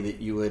somebody that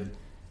you would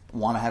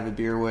want to have a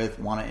beer with,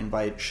 want to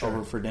invite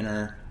over for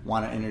dinner,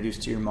 want to introduce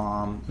to your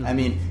mom. Mm-hmm. I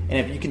mean, and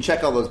if you can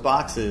check all those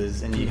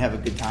boxes and you have a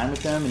good time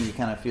with them and you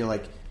kind of feel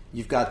like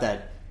you've got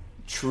that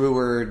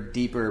truer,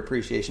 deeper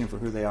appreciation for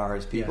who they are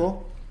as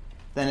people,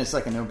 then it's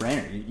like a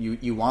no-brainer.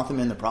 You want them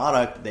in the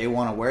product, they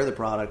want to wear the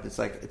product. It's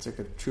like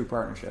a true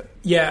partnership.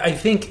 Yeah, I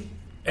think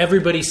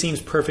everybody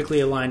seems perfectly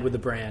aligned with the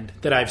brand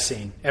that I've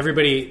seen.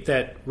 Everybody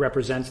that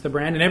represents the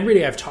brand and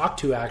everybody I've talked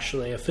to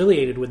actually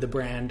affiliated with the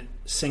brand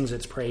sings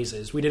its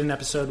praises. We did an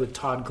episode with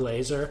Todd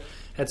Glazer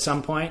at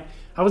some point.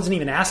 I wasn't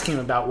even asking him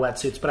about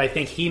wetsuits, but I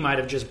think he might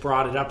have just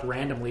brought it up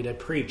randomly to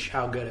preach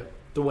how good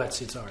the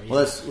wetsuits are.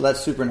 Well,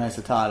 that's super nice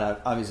of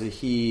Todd. Obviously,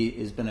 he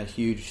has been a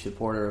huge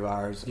supporter of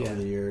ours over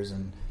the years,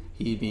 and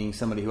he being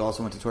somebody who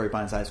also went to Torrey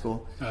Pines High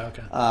School. Oh,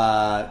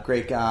 okay.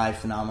 Great guy,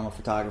 phenomenal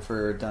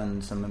photographer,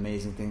 done some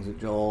amazing things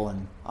with Joel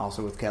and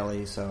also with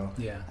Kelly. So,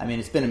 I mean,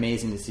 it's been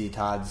amazing to see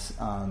Todd's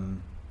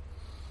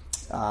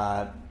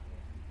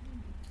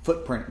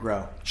footprint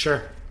grow.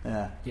 Sure.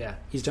 Yeah,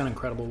 he's done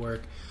incredible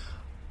work.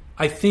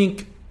 I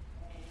think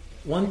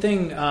one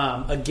thing,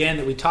 again,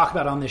 that we talk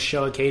about on this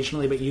show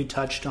occasionally, but you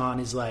touched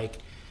on, is like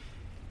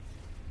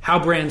how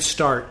brands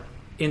start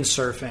in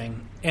surfing.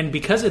 And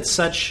because it's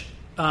such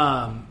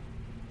a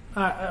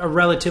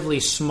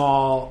relatively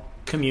small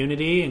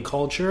community and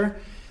culture,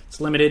 it's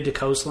limited to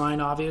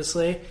coastline,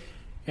 obviously,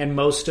 and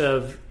most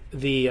of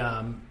the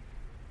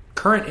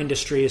current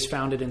industry is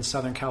founded in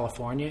Southern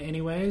California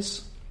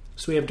anyways,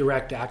 so we have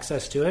direct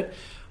access to it.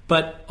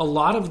 But a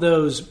lot of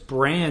those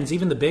brands,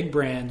 even the big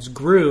brands,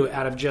 grew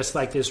out of just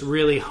like this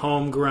really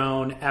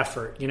homegrown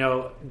effort.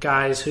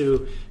 Guys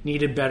who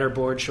needed better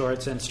board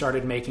shorts and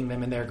started making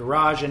them in their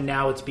garage, and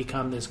now it's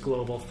become this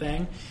global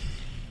thing.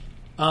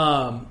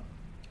 A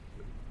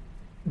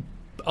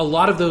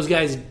lot of those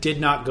guys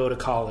did not go to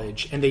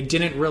college, and they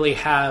didn't really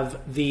have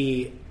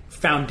the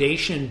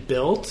foundation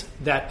built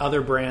that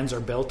other brands are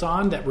built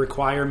on, that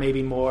require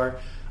maybe more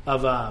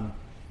of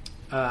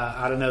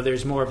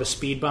there's more of a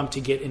speed bump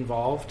to get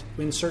involved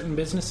in certain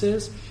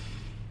businesses.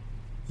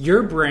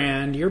 Your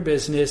brand, your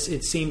business,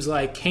 it seems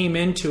like came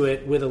into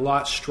it with a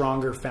lot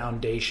stronger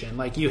foundation.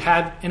 Like you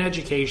had an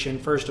education,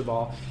 first of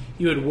all.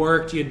 You had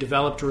worked, you had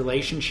developed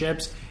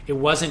relationships. It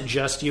wasn't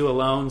just you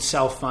alone,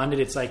 self-funded.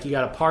 It's like you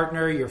got a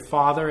partner, your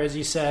father, as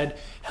you said,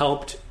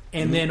 helped.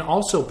 And then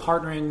also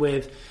partnering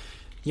with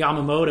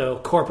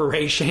Yamamoto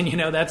Corporation.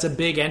 That's a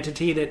big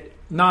entity that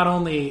not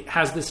only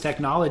has this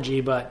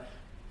technology, but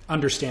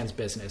understands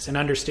business and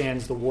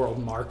understands the world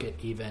market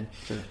even.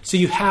 Sure. So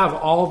you have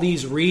all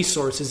these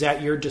resources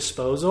at your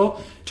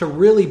disposal to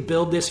really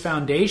build this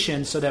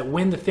foundation so that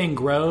when the thing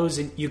grows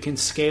and you can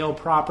scale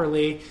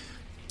properly,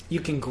 you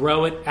can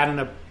grow it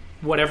at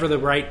whatever the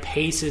right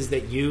pace is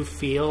that you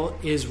feel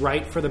is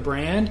right for the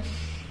brand.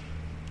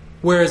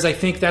 Whereas I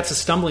think that's a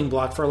stumbling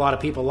block for a lot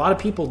of people. A lot of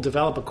people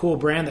develop a cool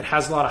brand that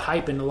has a lot of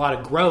hype and a lot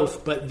of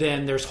growth, but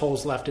then there's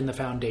holes left in the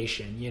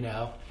foundation,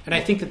 And I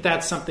think that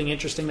that's something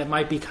interesting that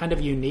might be kind of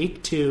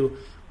unique to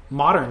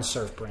modern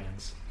surf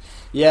brands.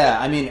 Yeah,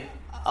 I mean,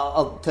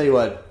 I'll tell you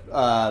what.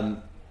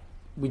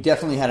 We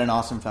definitely had an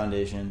awesome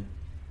foundation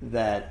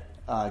that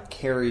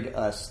carried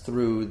us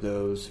through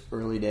those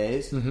early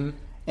days. Mm-hmm.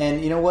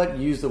 And you know what?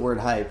 Use the word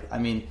hype. I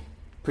mean,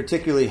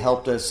 particularly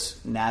helped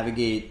us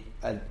navigate,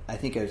 I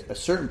think, a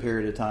certain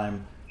period of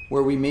time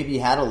where we maybe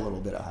had a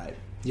little bit of hype.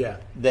 Yeah.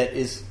 That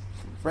is,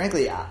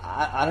 frankly,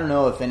 I don't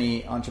know if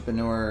any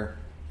entrepreneur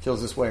feels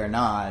this way or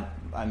not.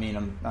 I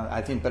mean,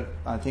 I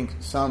think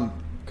some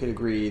could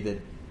agree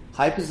that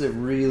hype is a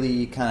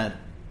really kind of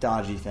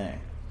dodgy thing.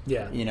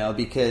 Yeah.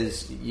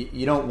 Because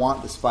you don't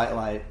want the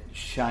spotlight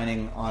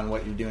shining on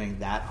what you're doing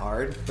that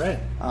hard. Right.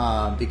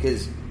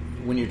 Because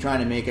when you're trying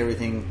to make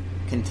everything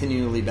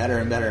continually better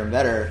and better and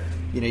better,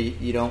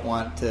 you don't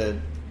want to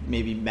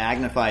maybe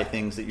magnify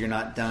things that you're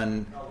not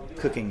done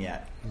cooking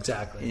yet.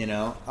 Exactly.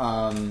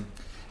 I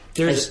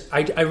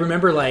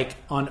remember like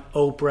on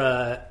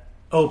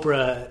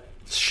Oprah's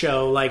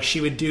show, like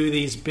she would do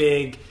these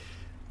big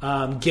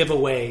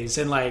giveaways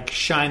and like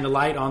shine the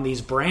light on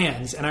these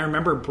brands. And I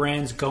remember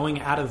brands going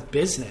out of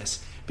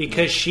business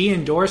because she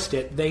endorsed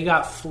it. They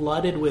got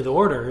flooded with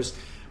orders,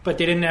 but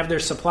they didn't have their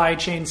supply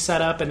chain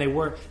set up, and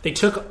they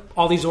took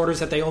all these orders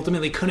that they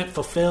ultimately couldn't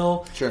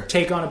fulfill, Sure.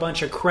 take on a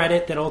bunch of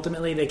credit that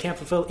ultimately they can't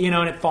fulfill,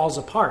 and it falls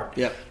apart.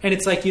 Yep. And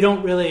it's like you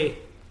don't really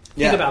think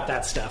Yeah. about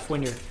that stuff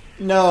when you're...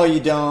 No, you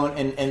don't.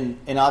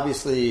 And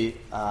obviously,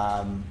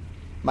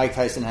 Mike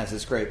Tyson has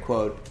this great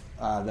quote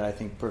that I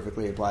think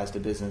perfectly applies to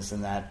business,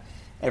 in that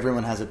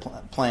everyone has a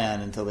plan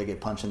until they get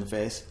punched in the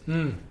face.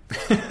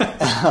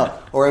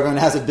 Or everyone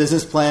has a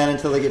business plan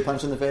until they get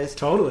punched in the face.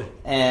 Totally.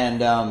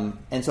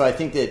 And so I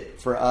think that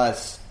for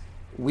us,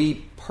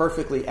 we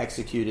perfectly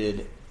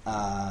executed,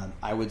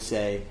 I would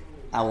say,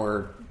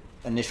 our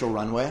initial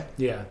runway.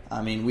 Yeah.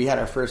 I mean, we had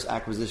our first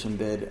acquisition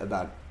bid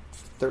about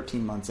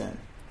 13 months in.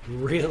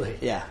 Really?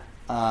 Yeah.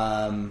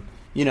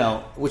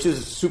 Which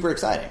is super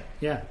exciting.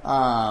 Yeah.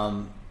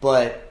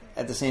 But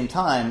at the same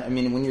time, I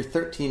mean, when you're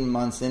 13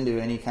 months into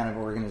any kind of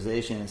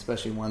organization,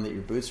 especially one that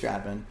you're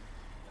bootstrapping,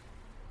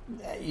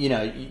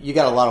 you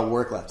got a lot of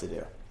work left to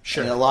do.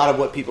 Sure. And a lot of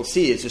what people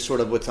see is just sort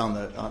of what's on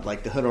the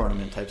hood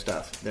ornament type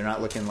stuff. They're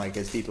not looking like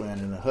as deeply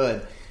under the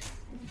hood,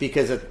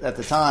 because at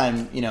the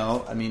time,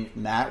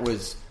 Matt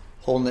was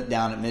holding it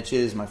down at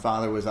Mitch's. My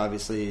father was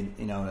obviously,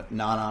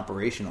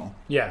 non-operational.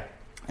 Yeah.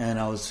 And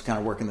I was kind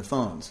of working the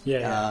phones.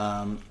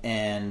 Yeah.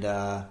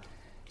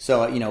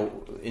 So,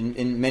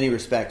 in many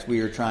respects,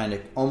 we were trying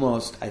to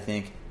almost, I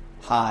think,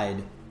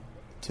 hide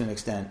to an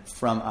extent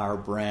from our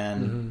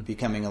brand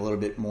becoming a little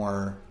bit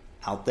more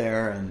out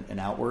there and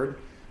outward.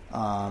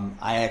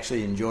 I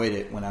actually enjoyed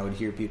it when I would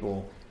hear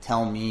people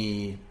tell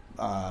me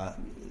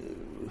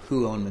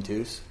who owned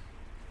Matus.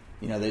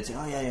 They'd say,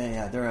 "Oh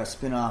yeah, they're a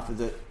spin-off of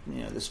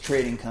this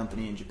trading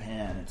company in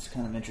Japan. It's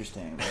kind of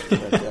interesting."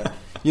 But,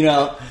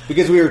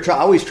 because we were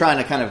always trying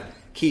to kind of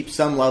keep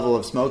some level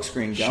of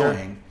smokescreen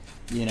going. Sure.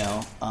 In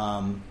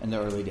the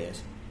early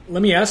days.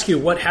 Let me ask you,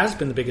 what has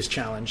been the biggest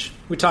challenge?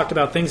 We talked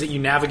about things that you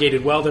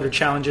navigated well that are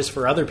challenges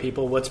for other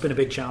people. What's been a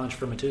big challenge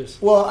for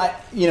Matus? Well,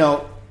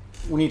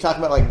 when you talk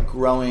about like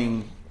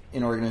growing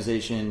an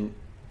organization,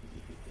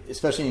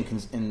 especially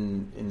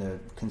in the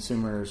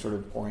consumer sort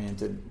of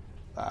oriented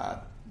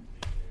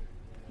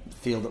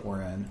field that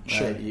we're in,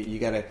 sure. Right? You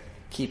got to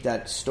keep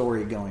that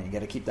story going. You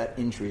got to keep that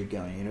intrigue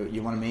going.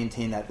 You want to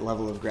maintain that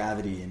level of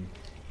gravity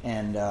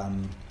and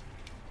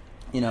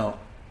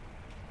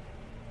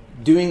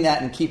doing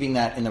that and keeping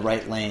that in the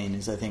right lane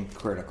is, I think,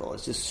 critical.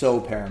 It's just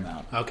so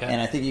paramount. Okay. And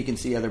I think you can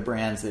see other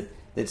brands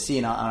that see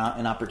an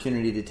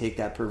opportunity to take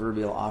that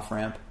proverbial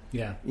off-ramp,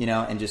 yeah,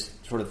 and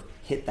just sort of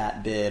hit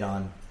that bid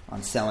on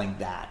selling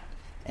that.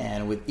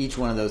 And with each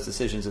one of those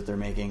decisions that they're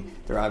making,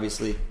 they're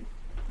obviously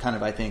kind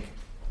of, I think,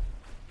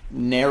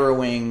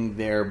 narrowing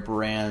their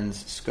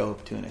brand's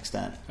scope to an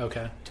extent.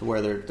 Okay. To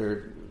where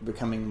they're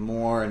becoming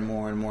more and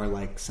more and more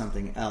like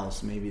something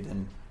else, maybe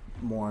than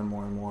more and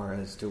more and more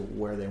as to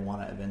where they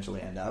want to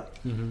eventually end up.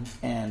 Mm-hmm.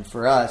 And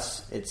for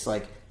us, it's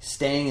like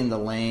staying in the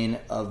lane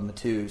of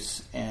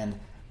Matus and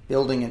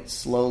building it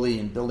slowly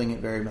and building it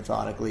very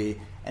methodically,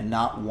 and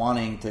not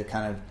wanting to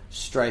kind of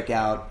strike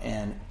out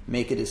and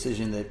make a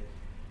decision that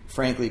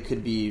frankly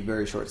could be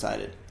very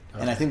short-sighted.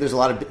 Okay. And I think there's a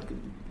lot of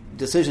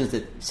decisions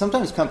that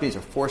sometimes companies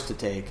are forced to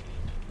take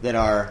that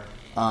are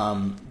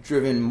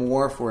driven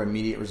more for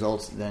immediate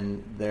results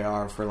than they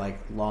are for like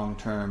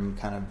long-term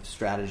kind of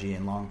strategy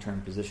and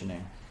long-term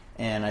positioning.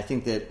 And I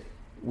think that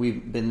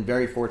we've been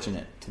very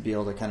fortunate to be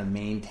able to kind of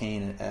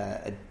maintain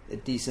a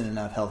decent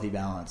enough healthy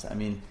balance. I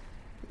mean,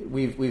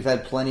 we've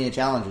had plenty of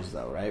challenges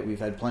though, right? We've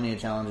had plenty of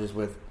challenges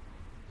with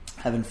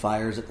having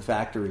fires at the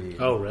factory.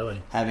 Oh,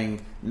 really?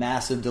 Having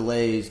massive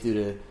delays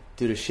due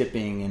to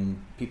shipping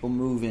and people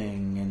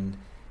moving,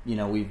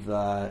 and we've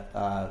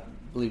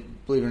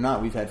believe it or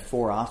not, we've had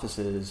 4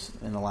 offices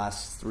in the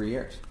last 3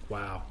 years.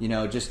 Wow.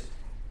 Just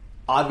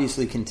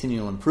obviously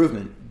continual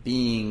improvement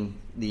being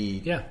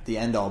the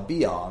end all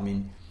be all. I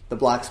mean, the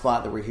black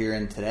spot that we're here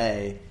in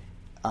today,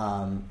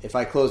 if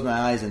I close my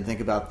eyes and think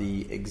about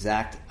the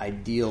exact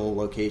ideal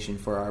location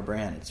for our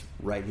brand, it's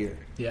right here.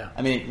 Yeah.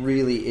 I mean, it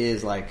really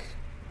is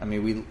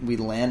we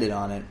landed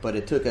on it, but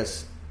it took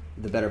us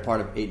the better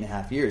part of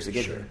 8.5 years to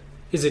get here.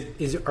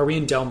 Are we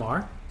in Del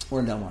Mar?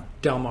 We're in Del Mar.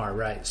 Del Mar,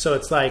 right. So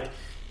it's like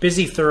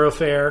busy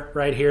thoroughfare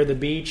right here. The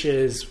beach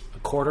is a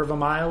quarter of a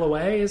mile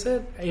away, is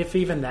it? If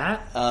even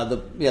that?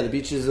 The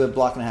beach is a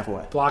block and a half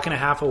away. Block and a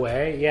half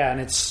away, yeah,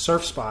 and it's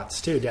surf spots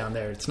too down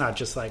there. It's not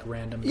just like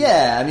random.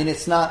 Yeah, I mean,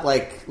 it's not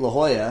like La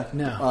Jolla.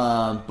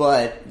 No.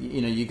 But,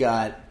 you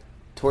got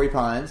Torrey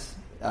Pines.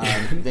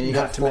 Then you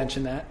not to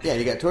mention that. Yeah,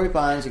 you got Torrey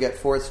Pines, you got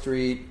 4th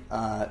Street,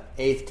 8th,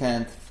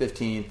 10th,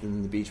 15th,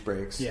 and the beach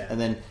breaks. Yeah. And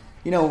then,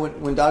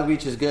 when Dog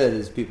Beach is good,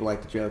 as people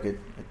like to joke,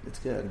 it's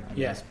good, I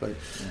guess. But,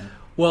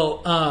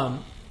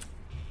 Well,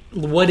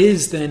 what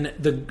is then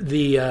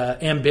the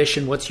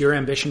ambition? What's your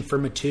ambition for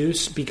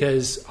Matus?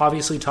 Because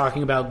obviously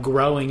talking about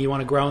growing, you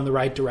want to grow in the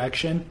right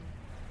direction.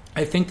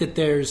 I think that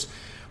there's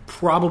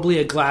probably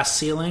a glass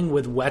ceiling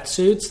with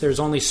wetsuits. There's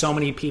only so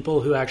many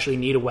people who actually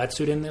need a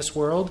wetsuit in this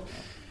world.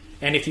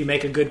 And if you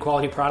make a good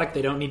quality product,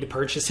 they don't need to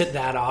purchase it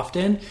that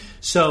often.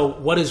 So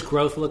what does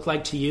growth look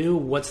like to you?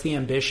 What's the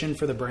ambition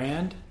for the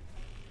brand?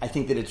 I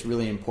think that it's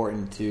really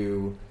important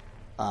to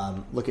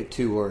look at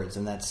two words,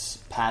 and that's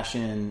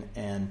passion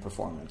and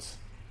performance.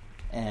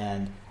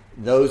 And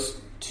those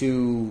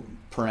two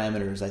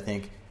parameters, I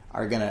think,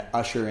 are going to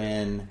usher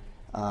in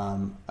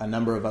a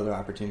number of other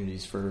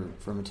opportunities for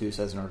Matus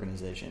as an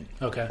organization.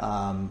 Okay.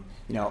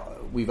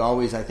 We've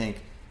always, I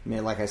think, made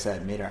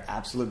our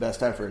absolute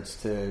best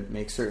efforts to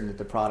make certain that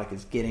the product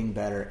is getting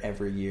better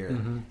every year,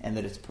 and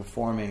that it's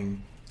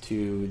performing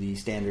to the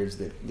standards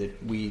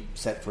that we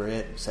set for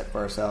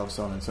ourselves,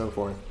 so on and so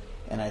forth.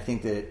 And I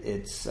think that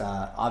it's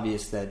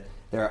obvious that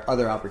there are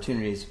other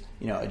opportunities,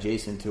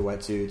 adjacent to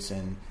wetsuits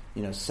and,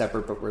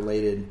 separate but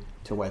related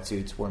to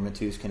wetsuits, where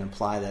Matus can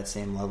apply that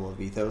same level of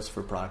ethos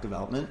for product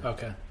development.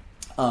 Okay.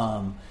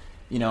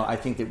 I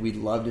think that we'd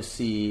love to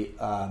see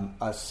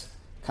us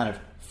kind of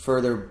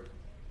further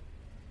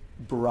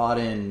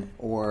broaden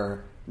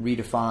or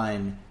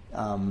redefine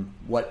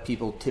what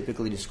people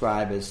typically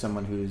describe as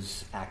someone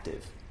who's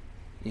active.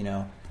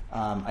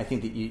 I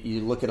think that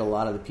you look at a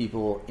lot of the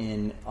people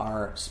in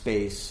our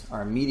space,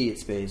 our immediate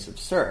space of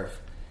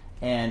surf,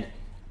 and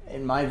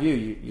in my view,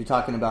 you're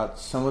talking about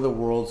some of the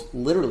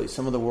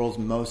world's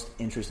most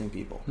interesting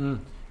people.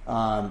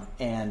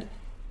 And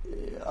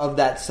of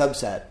that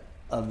subset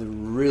of the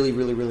really,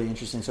 really, really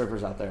interesting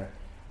surfers out there,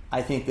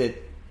 I think that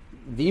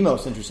the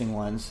most interesting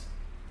ones,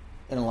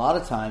 and a lot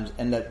of times,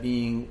 end up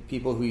being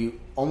people who you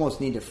almost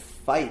need to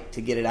fight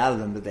to get it out of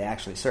them that they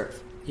actually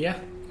surf. Yeah,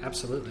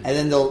 absolutely. And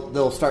then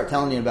they'll start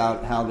telling you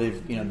about how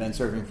they've been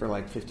surfing for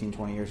like 15,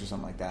 20 years or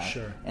something like that.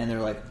 Sure. And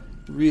they're like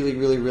really,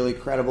 really, really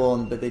credible,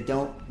 but they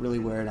don't really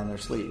wear it on their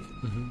sleeve.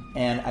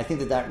 And I think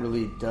that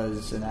really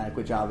does an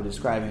adequate job of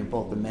describing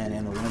both the men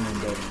and the women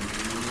that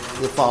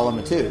follow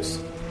Matus.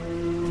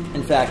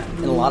 In fact,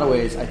 in a lot of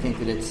ways, I think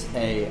that it's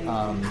a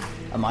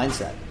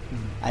mindset.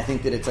 I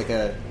think that it's like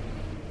a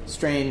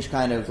strange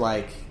kind of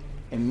like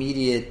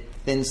immediate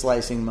thin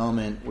slicing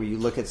moment where you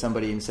look at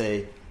somebody and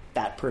say,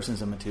 that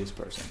person's a Matus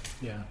person.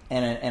 Yeah.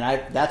 And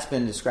that's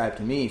been described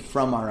to me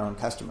from our own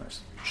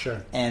customers.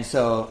 Sure. And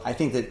so I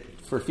think that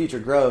for future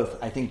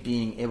growth, I think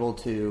being able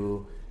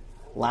to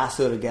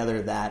lasso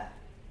together that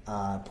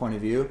point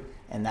of view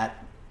and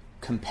that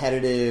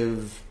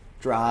competitive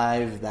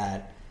drive,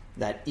 that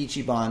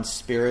Ichiban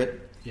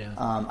spirit,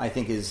 I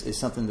think is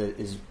something that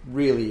is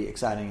really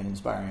exciting and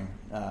inspiring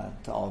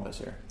to all of us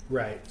here.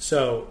 Right.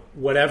 So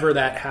whatever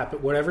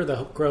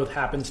the growth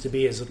happens to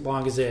be, as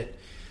long as it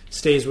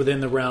stays within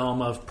the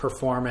realm of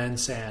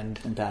performance and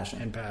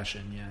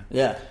passion.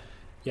 Yeah.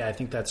 I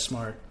think that's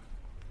smart.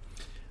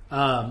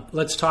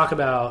 Let's talk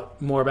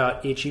more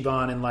about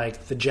Ichiban and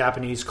like the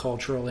Japanese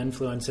cultural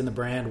influence in the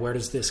brand. Where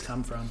does this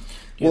come from?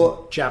 Do you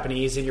have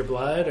Japanese in your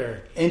blood,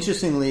 or?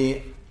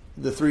 Interestingly,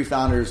 the three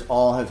founders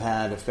all have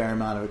had a fair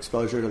amount of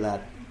exposure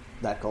to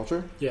that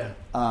culture. Yeah.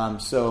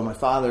 So my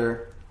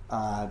father,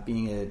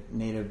 being a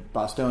native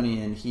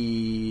Bostonian,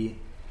 he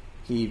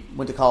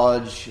went to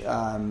college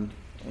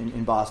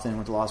in Boston,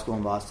 went to law school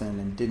in Boston,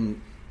 and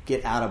didn't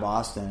get out of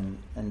Boston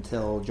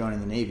until joining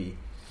the Navy.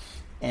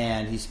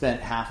 And he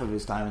spent half of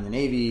his time in the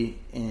Navy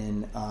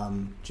in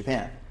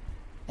Japan.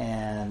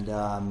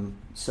 And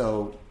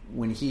so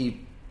when he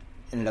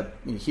ended up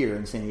here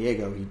in San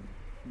Diego, he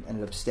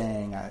ended up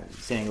staying.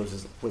 San Diego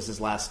was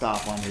his last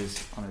stop on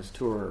his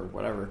tour or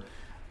whatever.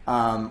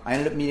 I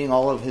ended up meeting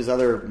all of his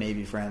other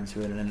Navy friends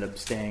who had ended up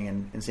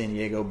staying in San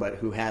Diego, but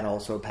who had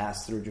also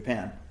passed through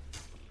Japan.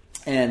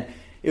 And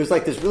it was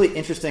like this really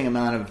interesting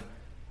amount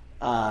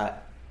of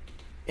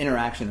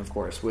interaction, of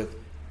course, with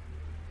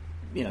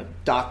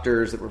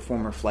doctors that were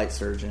former flight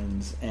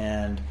surgeons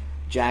and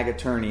JAG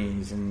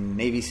attorneys and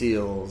Navy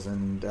SEALs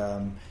and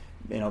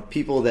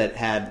people that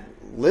had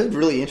lived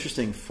really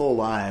interesting full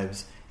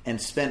lives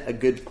and spent a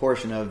good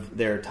portion of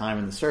their time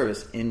in the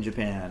service in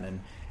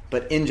Japan,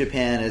 but in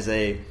Japan as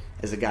a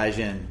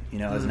gaijin,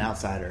 as an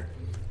outsider,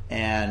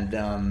 and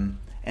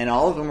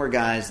all of them were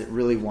guys that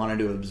really wanted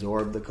to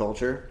absorb the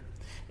culture.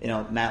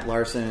 Matt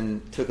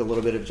Larson took a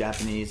little bit of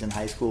Japanese in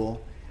high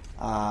school.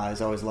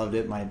 I've always loved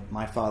it.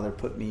 My father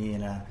put me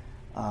in a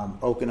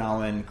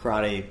Okinawan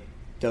karate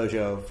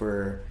dojo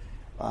for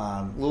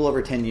a little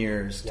over 10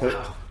 years.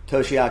 Wow.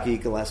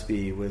 Toshiaki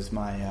Gillespie was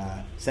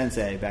my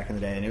sensei back in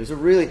the day, and it was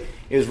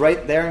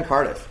right there in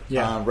Cardiff,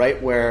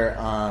 right where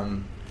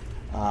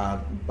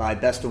by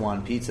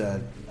Bestawan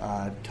Pizza,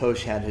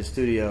 Tosh had his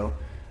studio,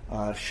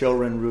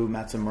 Shorin-Ryu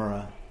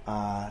Matsumura.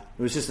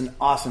 It was just an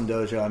awesome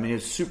dojo. I mean, it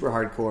was super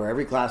hardcore.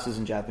 Every class was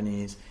in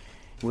Japanese.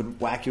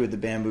 Would whack you with the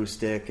bamboo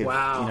stick.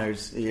 Wow.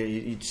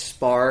 You'd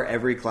spar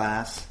every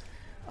class.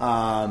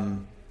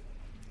 And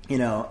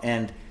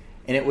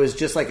it was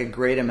just like a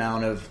great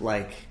amount of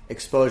like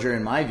exposure,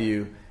 in my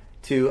view,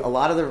 to a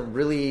lot of the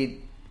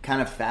really kind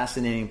of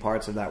fascinating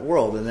parts of that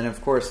world. And then, of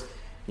course,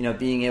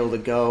 being able to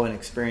go and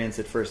experience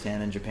it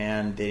firsthand in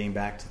Japan, dating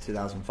back to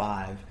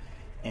 2005,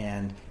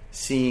 and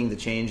seeing the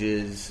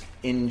changes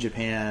in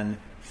Japan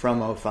from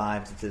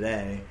 2005 to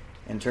today,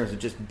 in terms of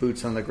just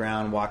boots on the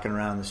ground, walking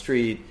around the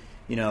street,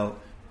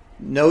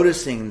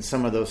 noticing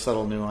some of those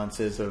subtle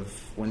nuances of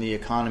when the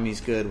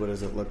economy's good, what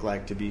does it look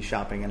like to be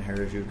shopping in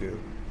Harajuku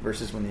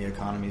versus when the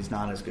economy's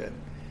not as good?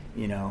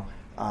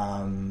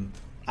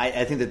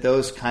 I think that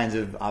those kinds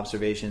of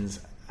observations,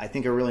 I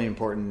think, are really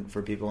important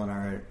for people in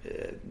our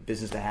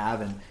business to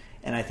have,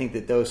 and I think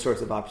that those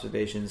sorts of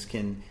observations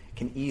can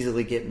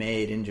easily get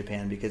made in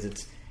Japan because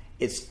it's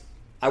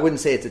I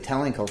wouldn't say it's a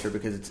telling culture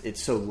because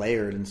it's so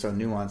layered and so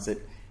nuanced that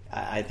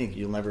I think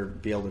you'll never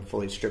be able to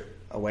fully strip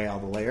away all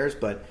the layers,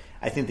 but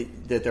I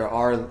think that there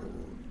are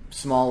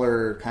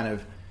smaller kind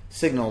of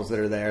signals that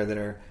are there that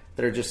are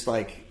just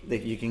like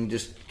that you can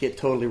just get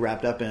totally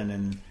wrapped up in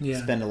and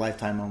spend a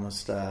lifetime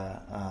almost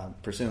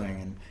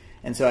pursuing.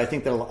 And so I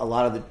think that a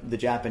lot of the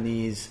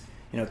Japanese,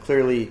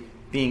 clearly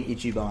being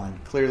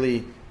Ichiban,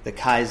 clearly the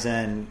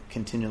Kaizen,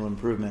 continual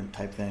improvement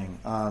type thing.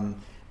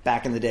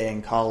 Back in the day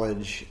in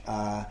college,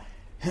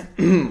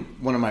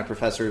 one of my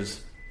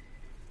professors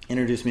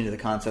introduced me to the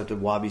concept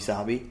of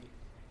wabi-sabi.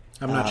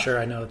 I'm not sure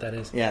I know what that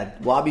is. Yeah,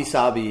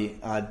 wabi-sabi,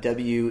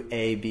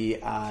 W-A-B-I-S-A-B-I.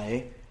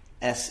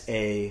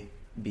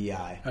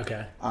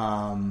 Okay.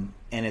 And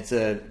it's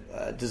a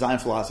design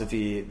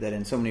philosophy that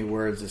in so many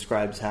words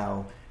describes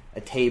how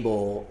a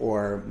table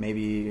or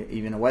maybe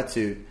even a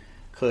wetsuit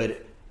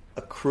could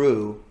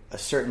accrue a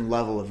certain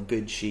level of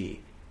good chi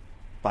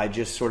by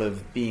just sort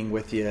of being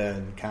with you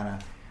and kind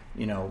of,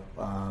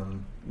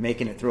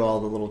 making it through all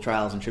the little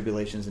trials and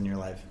tribulations in your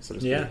life, so to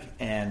speak. Yeah.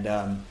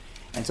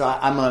 And so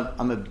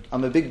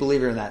I'm a big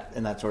believer in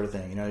that sort of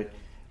thing.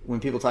 When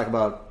people talk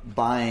about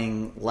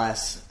buying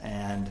less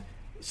and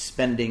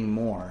spending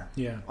more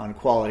on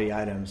quality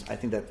items, I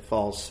think that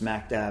falls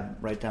smack dab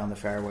right down the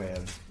fairway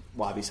of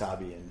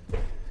wabi-sabi and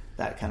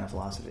that kind of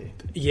philosophy.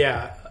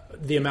 Yeah,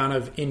 the amount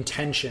of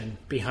intention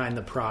behind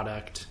the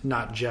product,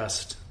 not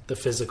just the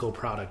physical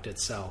product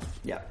itself.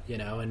 Yeah.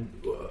 And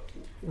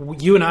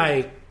you and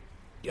I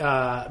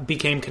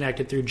became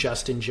connected through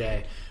Justin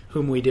J.,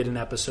 whom we did an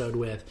episode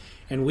with,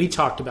 and we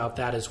talked about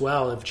that as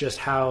well, of just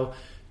how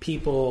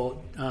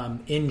people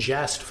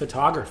ingest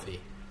photography,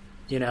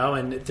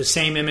 and the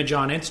same image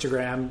on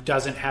Instagram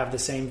doesn't have the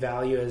same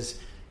value as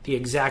the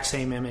exact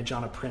same image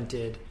on a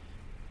printed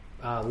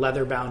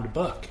leather-bound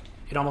book.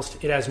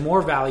 It has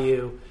more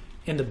value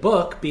in the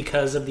book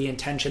because of the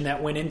intention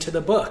that went into the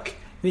book,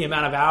 the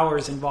amount of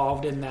hours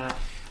involved in that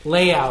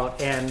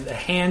layout and the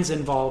hands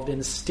involved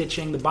in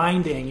stitching the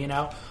binding,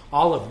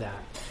 all of that.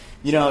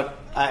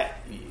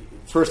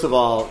 First of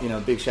all,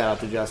 big shout out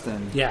to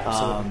Justin,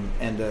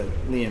 and to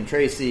Liam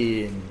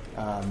Tracy and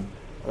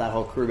that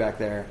whole crew back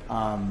there.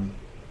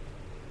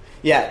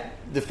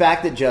 The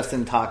fact that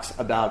Justin talks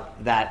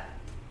about that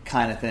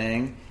kind of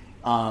thing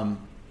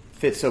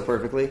fits so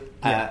perfectly.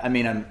 Yeah.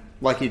 I'm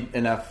lucky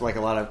enough, like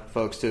a lot of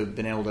folks, to have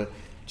been able to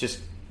just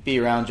be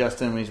around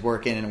Justin when he's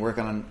working and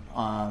working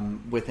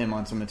on with him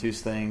on some Matus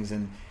things,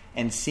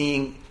 and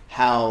seeing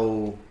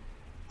how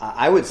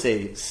I would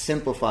say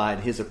simplified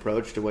his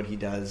approach to what he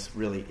does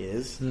really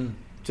is,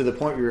 to the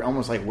point where you're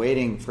almost like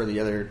waiting for the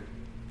other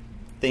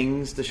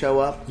things to show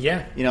up.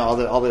 Yeah, all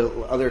the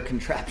other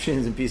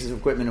contraptions and pieces of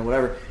equipment and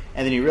whatever,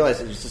 and then you realize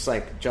it's just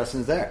like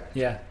Justin's there.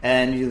 Yeah,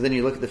 and then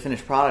you look at the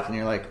finished product and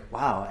you're like,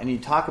 wow. And you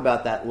talk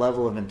about that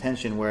level of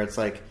intention where it's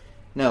like,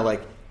 no,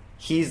 like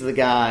he's the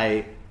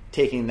guy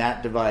taking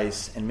that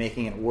device and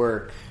making it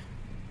work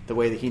the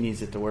way that he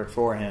needs it to work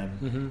for him.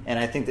 Mm-hmm. And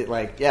I think that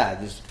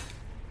just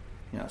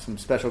some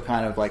special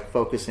kind of like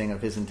focusing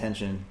of his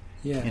intention,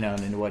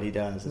 into what he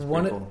does. It's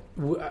pretty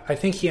cool. I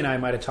think he and I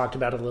might have talked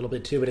about it a little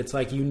bit too, but it's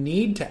like you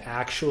need to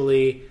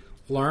actually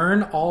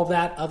learn all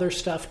that other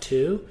stuff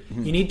too.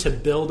 Mm-hmm. You need to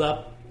build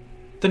up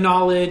the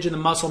knowledge and the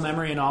muscle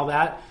memory and all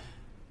that,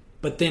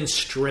 but then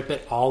strip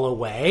it all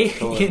away,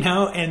 totally.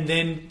 And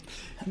then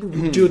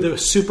do the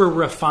super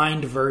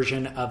refined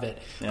version of it.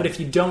 Yeah. But if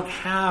you don't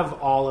have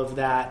all of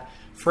that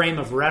frame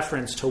of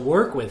reference to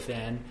work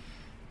within,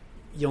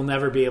 you'll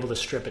never be able to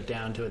strip it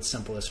down to its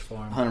simplest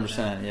form.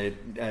 100%.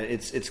 Yeah,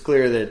 it's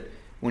clear that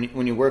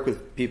when you work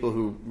with people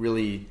who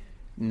really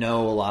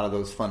know a lot of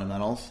those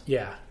fundamentals,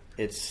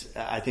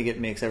 I think it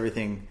makes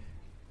everything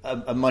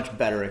a much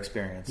better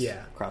experience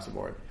across the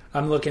board.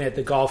 I'm looking at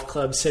the golf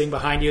club sitting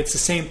behind you. It's the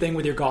same thing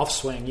with your golf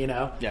swing,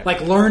 Yeah. Like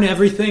learn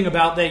everything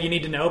about that you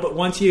need to know, but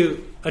once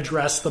you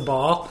address the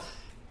ball,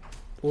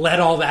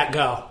 let all that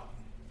go.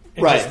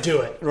 And just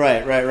do it.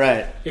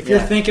 Right. If you're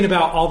thinking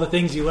about all the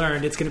things you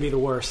learned, it's going to be the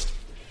worst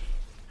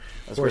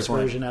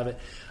version of it.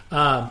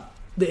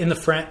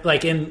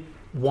 In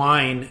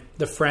wine,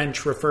 the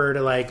French refer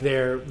to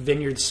their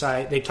vineyard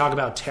site. They talk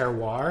about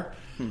terroir.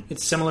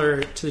 It's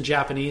similar to the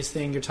Japanese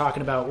thing you're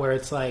talking about, where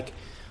it's like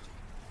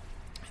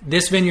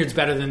this vineyard's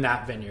better than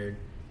that vineyard,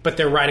 but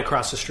they're right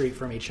across the street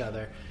from each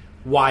other.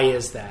 Why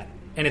is that?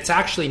 And it's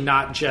actually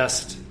not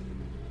just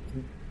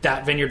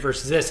that vineyard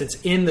versus this.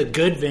 It's in the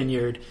good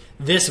vineyard.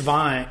 This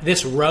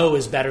row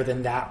is better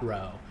than that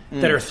row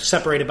that are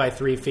separated by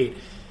 3 feet.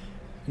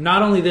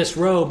 Not only this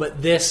row,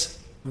 but this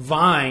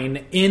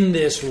vine in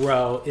this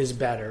row is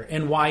better.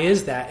 And why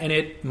is that? And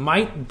it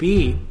might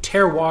be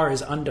terroir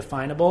is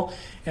undefinable,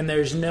 and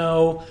there's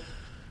no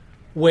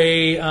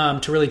way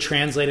to really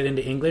translate it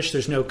into English.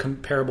 There's no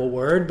comparable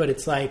word, but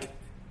it's like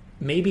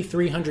maybe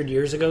 300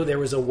 years ago there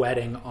was a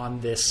wedding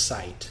on this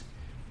site,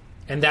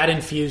 and that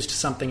infused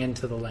something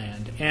into the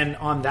land. And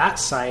on that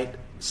site,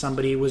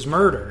 somebody was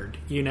murdered,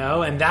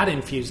 and that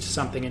infused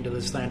something into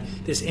this land,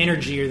 this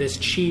energy or this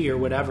chi or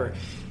whatever.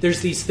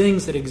 There's these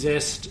things that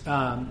exist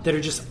that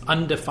are just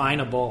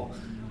undefinable,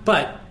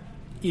 but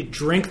you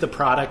drink the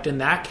product in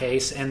that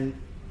case and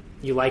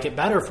you like it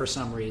better for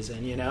some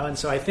reason, And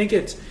so I think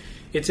it's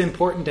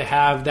important to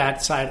have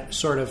that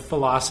sort of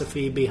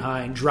philosophy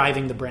behind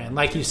driving the brand.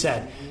 Like you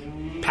said,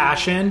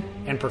 passion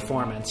and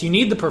performance. You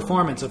need the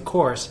performance, of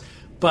course,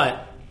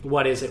 but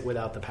what is it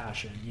without the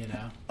passion,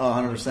 Oh,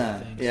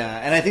 100%. Yeah.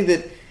 And I think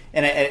that,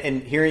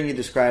 and hearing you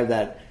describe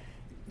that,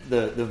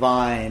 the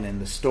vine and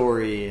the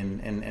story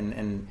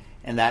and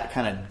that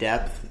kind of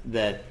depth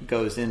that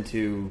goes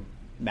into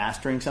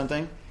mastering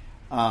something,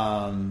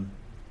 I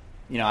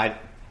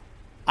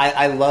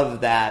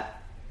love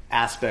that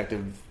aspect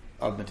of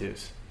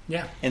Matus.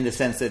 Yeah. In the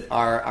sense that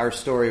our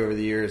story over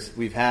the years,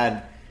 we've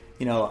had,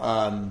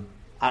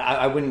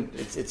 I wouldn't,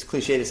 it's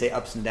cliche to say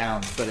ups and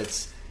downs, but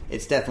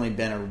it's definitely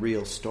been a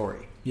real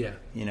story. Yeah.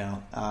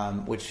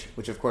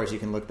 Which of course you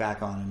can look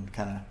back on and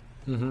kind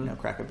of,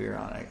 crack a beer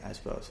on, I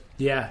suppose.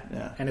 Yeah.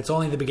 And it's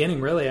only the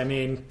beginning, really. I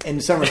mean, in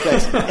some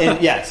respects,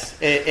 and yes,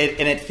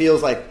 it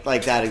feels like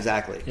that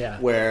exactly. Yeah.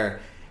 Where,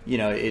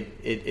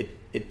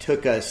 it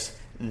took us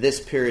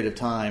this period of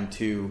time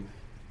to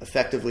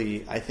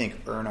effectively, I think,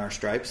 earn our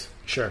stripes.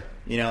 Sure.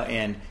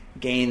 And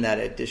gain that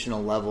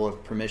additional level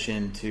of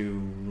permission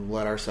to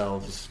let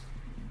ourselves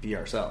be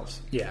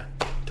ourselves. Yeah,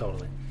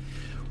 totally.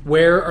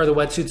 Where are the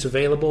wetsuits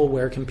available?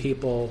 Where can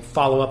people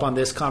follow up on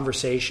this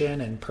conversation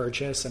and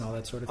purchase and all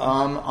that sort of thing?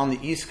 On the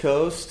East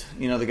Coast,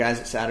 the guys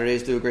at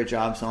Saturdays do a great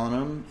job selling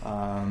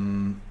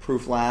them.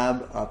 Proof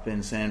Lab up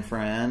in San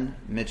Fran.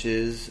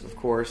 Mitch's, of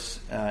course,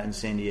 in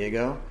San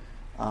Diego.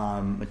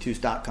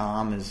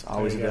 Matus.com is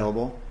always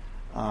available.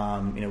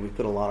 We've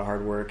put a lot of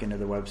hard work into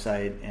the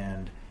website,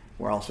 and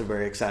we're also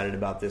very excited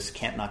about this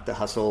Can't Knock the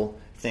Hustle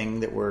thing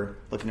that we're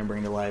looking to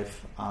bring to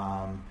life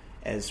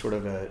as sort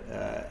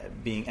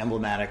of being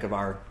emblematic of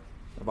our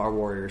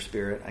warrior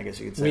spirit, I guess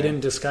you could say. We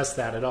didn't discuss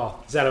that at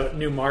all. Is that a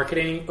new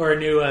marketing or a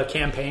new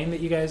campaign that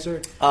you guys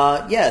are?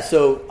 Yeah,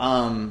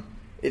 so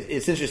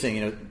it's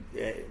interesting.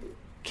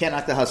 Can't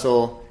Knock the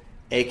Hustle,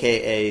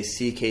 a.k.a.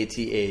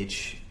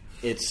 CKTH.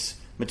 It's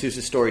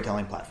Matus'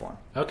 storytelling platform.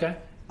 Okay.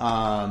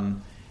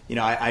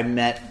 I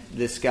met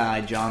this guy,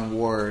 John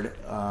Ward,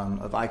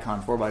 of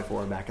Icon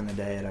 4x4 back in the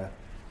day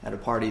at a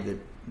party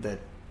that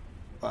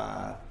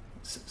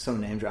some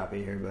name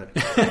dropping here, but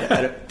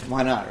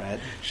why not, right?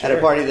 Sure. At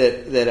a party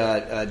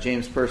that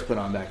James Peirce put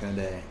on back in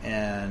the day,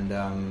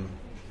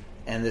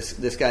 and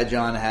this guy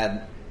John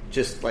had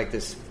just like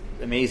this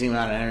amazing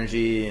amount of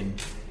energy, and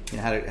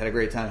had a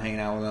great time hanging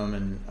out with him,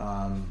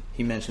 and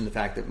he mentioned the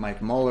fact that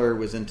Mike Muller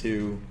was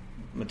into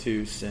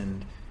Matus,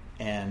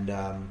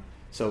 and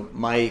so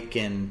Mike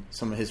and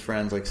some of his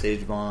friends like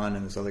Sage Vaughn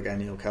and this other guy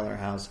Neil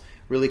Kellerhouse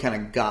really kind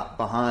of got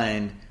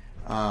behind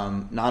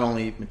not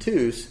only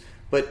Matus,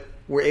 but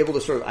were able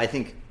to sort of, I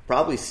think,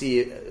 probably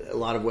see a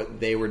lot of what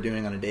they were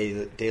doing on a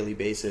daily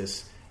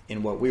basis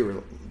in what we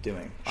were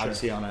doing. Sure.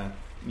 Obviously on a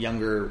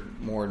younger,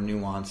 more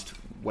nuanced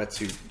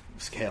wetsuit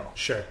scale.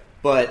 Sure.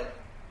 But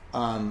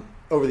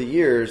over the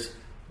years,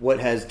 what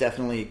has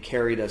definitely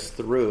carried us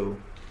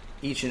through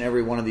each and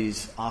every one of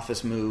these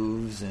office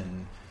moves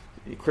and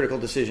critical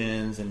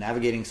decisions and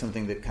navigating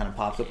something that kind of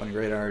pops up on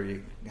your radar,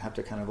 you have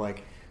to kind of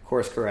like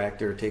course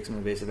correct or take some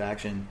evasive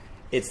action.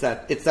 It's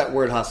that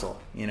word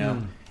hustle,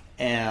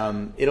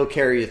 and it'll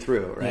carry you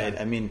through, right?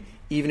 Yeah. I mean,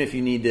 even if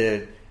you need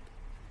to,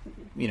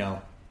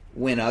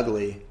 win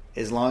ugly,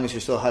 as long as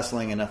you're still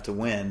hustling enough to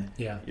win,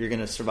 you're going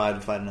to survive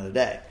to fight another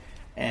day.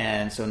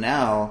 And so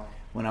now,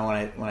 when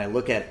I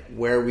look at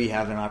where we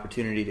have an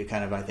opportunity to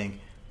kind of, I think,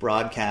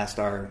 broadcast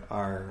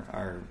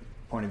our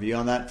point of view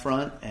on that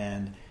front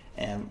and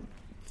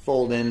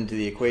fold into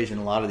the equation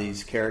a lot of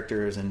these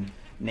characters and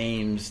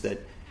names that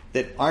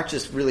aren't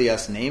just really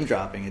us name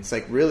dropping. It's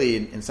like really,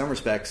 in some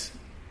respects,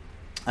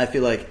 I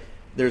feel like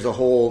there's a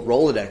whole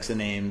Rolodex of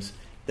names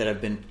that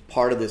have been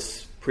part of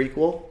this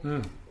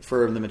prequel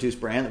for the Matus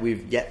brand that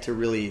we've yet to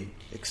really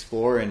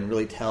explore and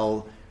really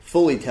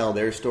fully tell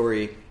their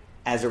story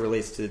as it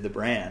relates to the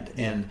brand.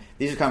 Yeah. And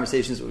these are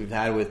conversations that we've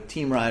had with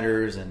team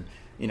riders and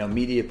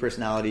media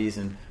personalities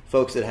and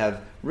folks that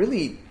have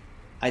really,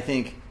 I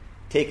think,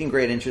 taken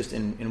great interest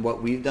in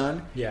what we've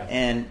done. Yeah.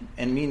 And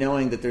me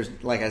knowing that there's,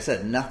 like I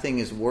said, nothing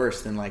is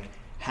worse than like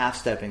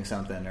half-stepping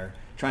something or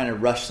trying to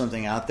rush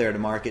something out there to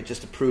market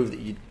just to prove that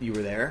you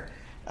were there.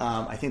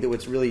 I think that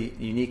what's really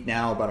unique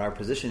now about our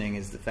positioning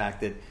is the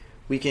fact that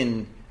we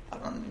can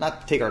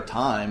not take our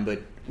time,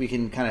 but we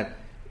can kind of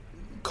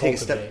take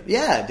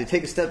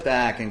a step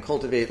back and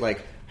cultivate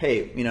like,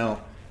 hey,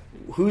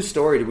 whose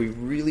story do we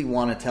really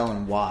want to tell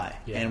and why?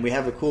 Yeah. And we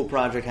have a cool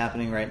project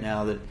happening right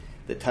now that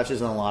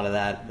touches on a lot of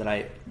that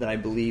I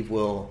believe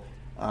will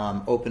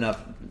open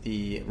up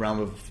the realm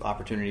of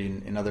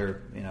opportunity in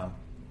other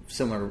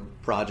similar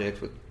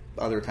projects with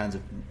other kinds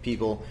of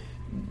people,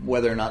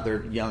 whether or not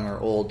they're young or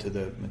old, to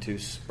the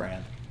Matus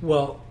brand.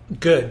 Well,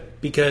 good,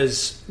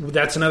 because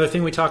that's another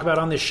thing we talk about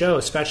on this show,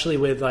 especially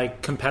with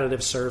like competitive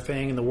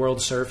surfing and the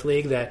World Surf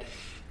League, that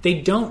they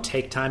don't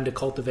take time to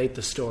cultivate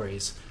the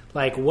stories.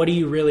 Like, what do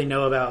you really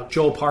know about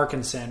Joel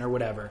Parkinson or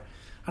whatever?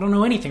 I don't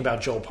know anything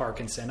about Joel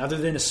Parkinson other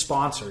than his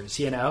sponsors,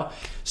 you know?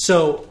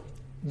 So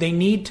they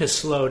need to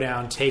slow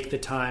down, take the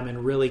time,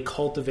 and really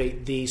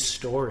cultivate these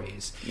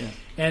stories. Yeah.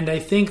 And I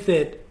think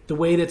that the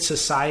way that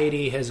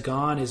society has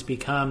gone has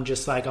become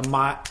just like a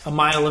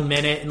mile a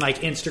minute, and like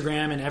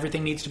Instagram, and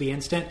everything needs to be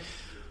instant.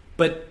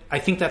 But I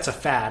think that's a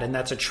fad, and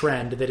that's a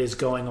trend that is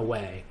going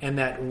away. And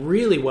that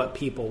really what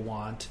people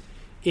want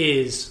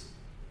is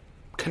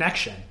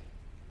connection,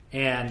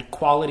 and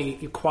quality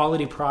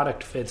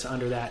product fits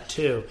under that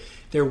too.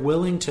 They're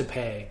willing to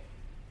pay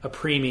a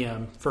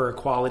premium for a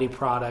quality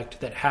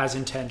product that has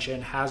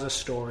intention, has a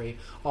story,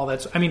 all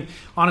that. I mean,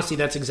 honestly,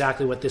 that's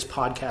exactly what this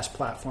podcast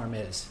platform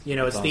is. You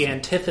know, it's awesome. The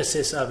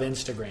antithesis of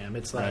Instagram.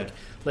 It's like, Right.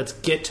 Let's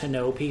get to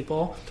know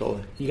people.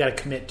 Totally. You got to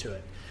commit to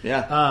it.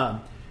 Yeah.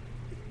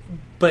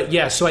 But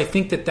yeah, so I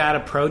think that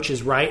approach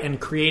is right, and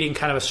creating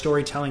kind of a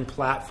storytelling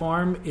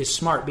platform is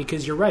smart,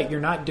 because you're right. You're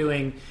not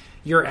doing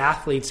your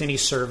athletes any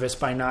service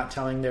by not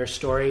telling their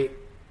story,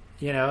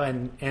 you know,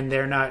 and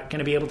they're not going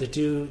to be able to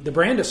do the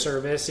brand a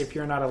service if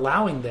you're not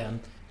allowing them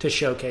to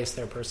showcase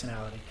their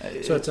personality.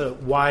 So it's a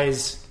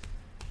wise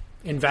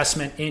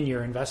investment in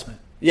your investment.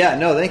 Yeah,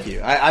 no, thank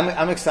you.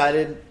 I'm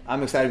excited.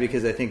 I'm excited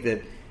because I think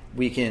that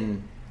we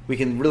can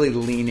really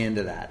lean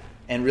into that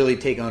and really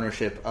take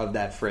ownership of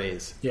that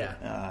phrase.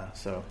 Yeah.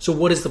 So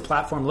what does the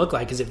platform look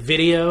like? Is it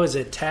video? Is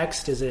it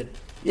text? Is it?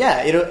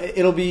 yeah,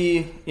 it'll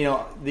be, you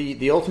know,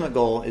 the ultimate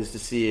goal is to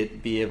see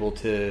it be able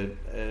to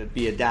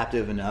be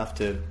adaptive enough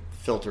to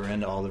filter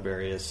into all the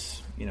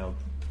various, you know,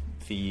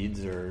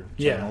 feeds or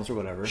channels or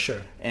whatever.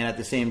 Sure. And at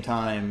the same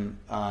time,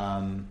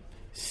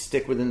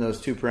 stick within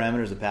those two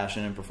parameters of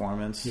passion and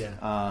performance.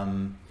 Yeah.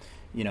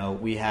 You know,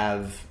 we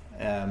have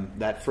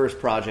that first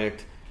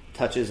project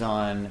touches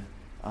on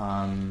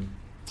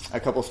a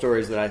couple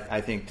stories that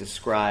I think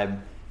describe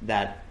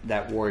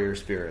that warrior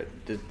spirit,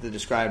 to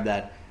describe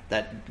that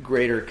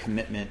greater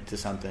commitment to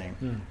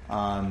something.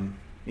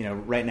 You know,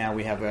 right now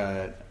we have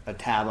a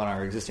tab on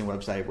our existing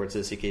website where it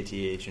says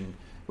CKTH, and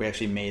we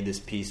actually made this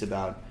piece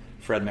about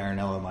Fred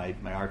Marinello,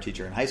 my art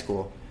teacher in high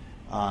school.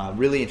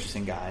 Really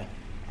interesting guy.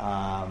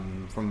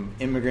 From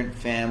immigrant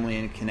family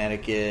in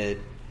Connecticut,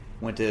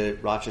 went to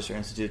Rochester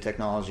Institute of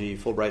Technology,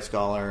 Fulbright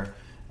scholar,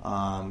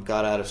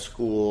 got out of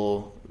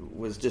school,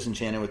 was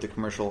disenchanted with the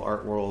commercial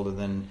art world, and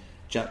then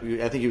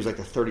I think he was like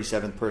the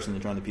 37th person to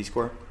join the Peace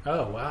Corps.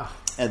 Oh, wow.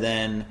 And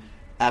then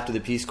after the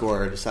Peace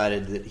Corps,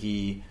 decided that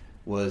he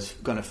was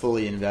going to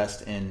fully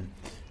invest in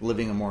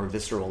living a more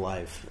visceral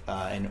life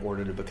in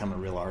order to become a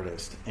real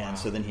artist. And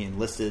so then he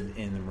enlisted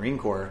in the Marine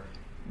Corps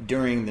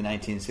during the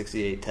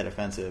 1968 Tet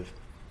Offensive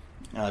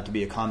to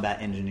be a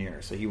combat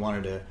engineer. So he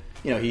wanted to,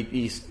 you know,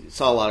 he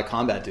saw a lot of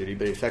combat duty,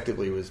 but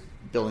effectively was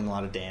building a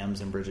lot of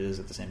dams and bridges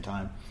at the same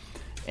time.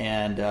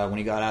 And when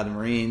he got out of the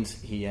Marines,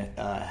 he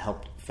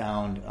helped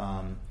found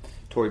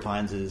Torrey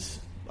Pines'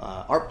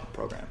 art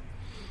program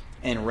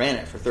and ran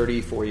it for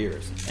 34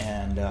 years.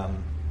 And,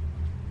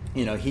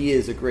 you know, he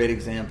is a great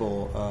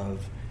example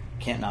of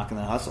can't knock in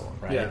the hustle,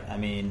 right? Yeah. I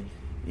mean,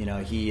 you know,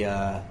 he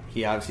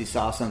obviously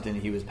saw something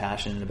he was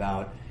passionate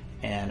about,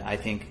 and I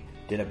think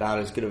did about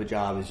as good of a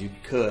job as you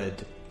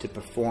could to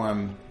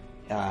perform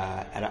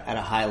at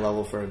a high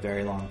level for a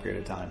very long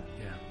period of time.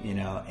 Yeah. You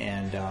know,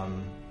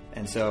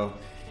 and so,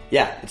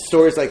 yeah, it's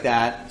stories like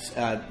that,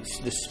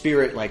 the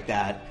spirit like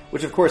that,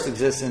 which of course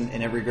exists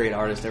in every great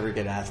artist, every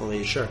great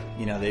athlete. Sure.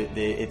 You know,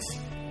 it's.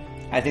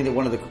 I think that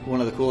one of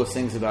the coolest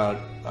things about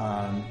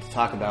to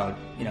talk about,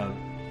 you know,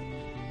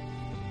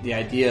 the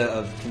idea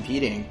of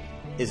competing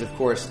is, of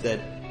course,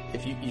 that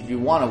if you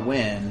want to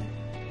win,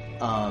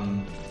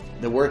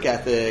 the work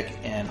ethic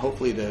and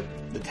hopefully the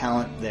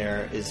talent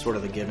there is sort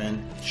of the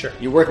given. Sure.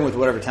 You're working with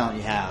whatever talent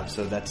you have,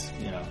 so that's,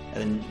 you know, and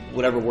then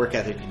whatever work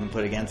ethic you can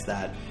put against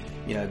that,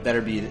 you know, it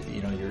better be,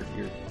 you know, your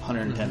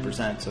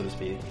 110%, so to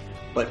speak.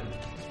 But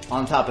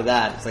on top of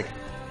that, it's like,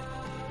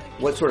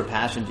 what sort of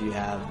passion do you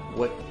have?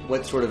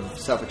 What sort of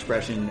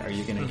self-expression are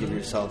you going to give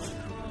yourself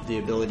the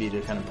ability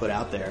to kind of put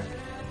out there,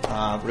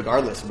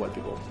 regardless of what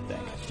people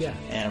think? Yeah.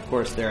 And of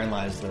course, therein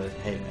lies the,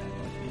 hey man,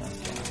 you know,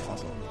 it's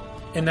hustle.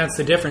 And that's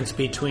the difference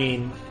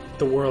between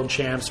the world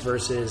champs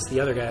versus the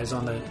other guys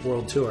on the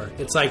world tour.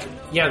 It's like,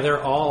 yeah,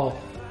 they're all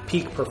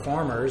peak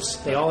performers.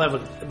 They all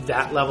have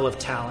that level of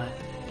talent.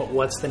 But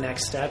what's the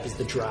next step is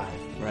the drive,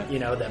 Right. You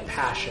know, the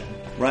passion.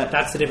 Right.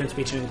 That's the difference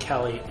between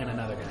Kelly and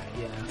another guy.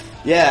 You know?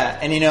 Yeah,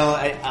 and you know,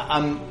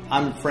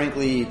 I'm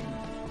frankly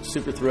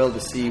super thrilled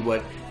to see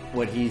what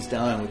he's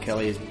done, what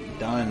Kelly has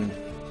done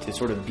to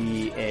sort of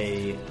be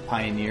a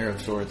pioneer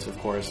of sorts, of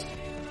course,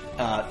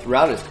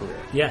 throughout his career.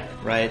 Yeah.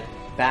 Right?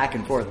 Back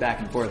and forth,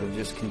 of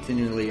just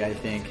continually, I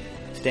think,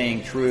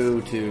 staying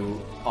true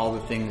to all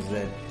the things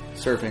that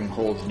surfing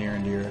holds near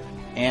and dear,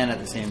 and at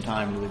the same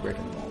time really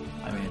breaking the mold.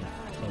 I mean,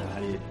 you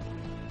know,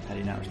 How do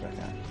you not respect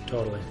that?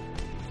 Totally.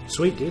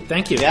 Sweet, dude.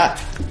 Thank you. Yeah.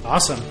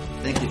 Awesome.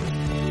 Thank you.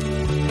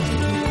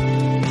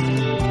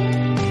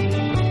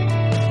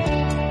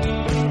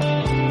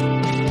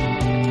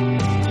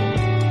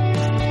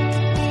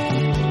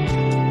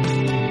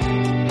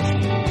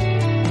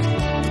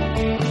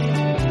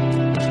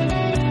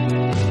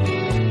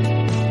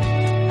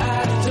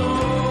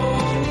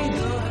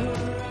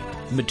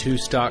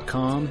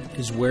 Matus.com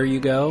is where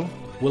you go.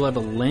 We'll have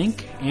a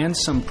link and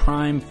some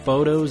prime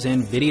photos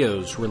and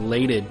videos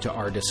related to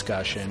our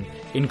discussion,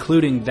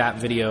 including that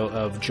video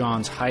of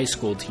John's high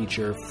school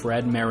teacher,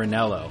 Fred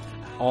Marinello.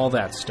 All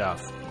that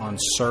stuff on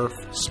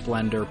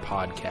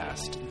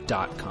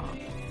surfsplendorpodcast.com.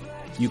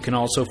 You can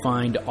also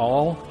find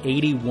all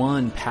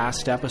 81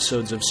 past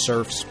episodes of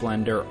Surf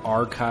Splendor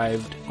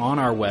archived on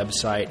our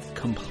website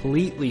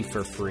completely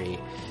for free.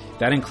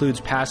 That includes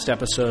past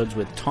episodes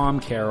with Tom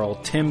Carroll,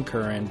 Tim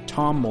Curran,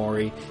 Tom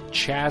Morey,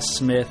 Chaz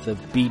Smith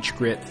of Beach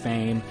Grit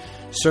fame,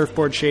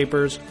 surfboard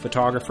shapers,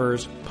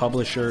 photographers,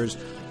 publishers,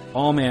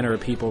 all manner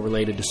of people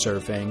related to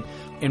surfing.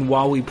 And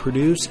while we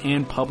produce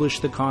and publish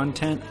the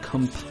content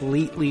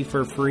completely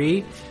for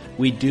free,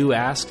 we do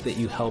ask that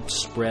you help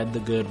spread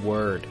the good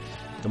word.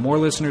 The more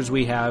listeners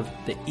we have,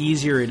 the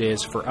easier it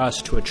is for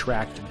us to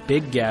attract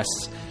big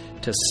guests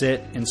to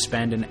sit and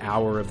spend an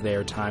hour of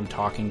their time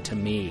talking to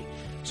me.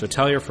 So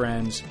tell your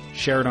friends,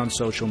 share it on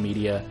social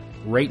media,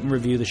 rate and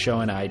review the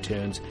show in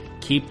iTunes,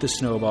 keep the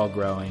snowball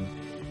growing.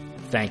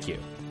 Thank you.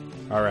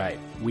 All right,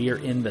 we are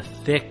in the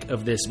thick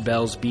of this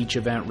Bells Beach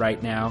event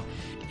right now.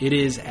 It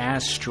is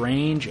as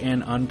strange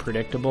and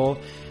unpredictable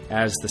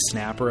as the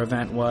Snapper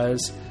event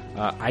was.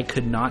 I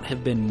could not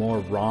have been more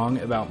wrong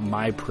about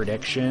my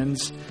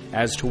predictions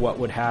as to what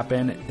would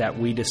happen that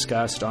we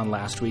discussed on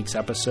last week's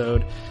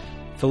episode.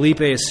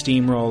 Felipe is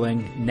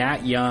steamrolling.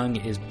 Nat Young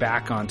is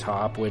back on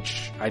top,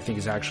 which I think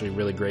is actually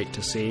really great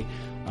to see.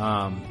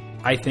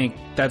 I think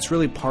that's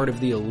really part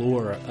of the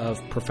allure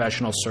of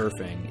professional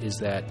surfing, is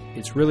that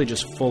it's really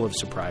just full of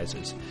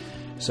surprises.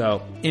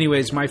 So,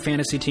 anyways, my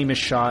fantasy team is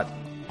shot.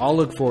 I'll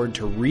look forward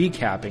to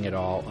recapping it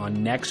all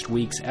on next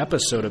week's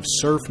episode of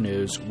Surf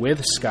News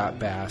with Scott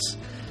Bass.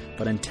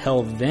 But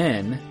until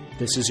then,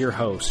 this is your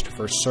host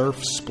for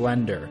Surf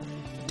Splendor,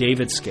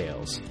 David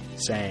Scales,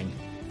 saying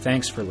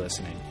thanks for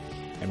listening,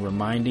 and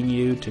reminding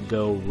you to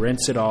go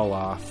rinse it all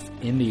off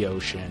in the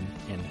ocean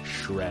and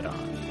shred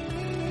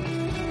on.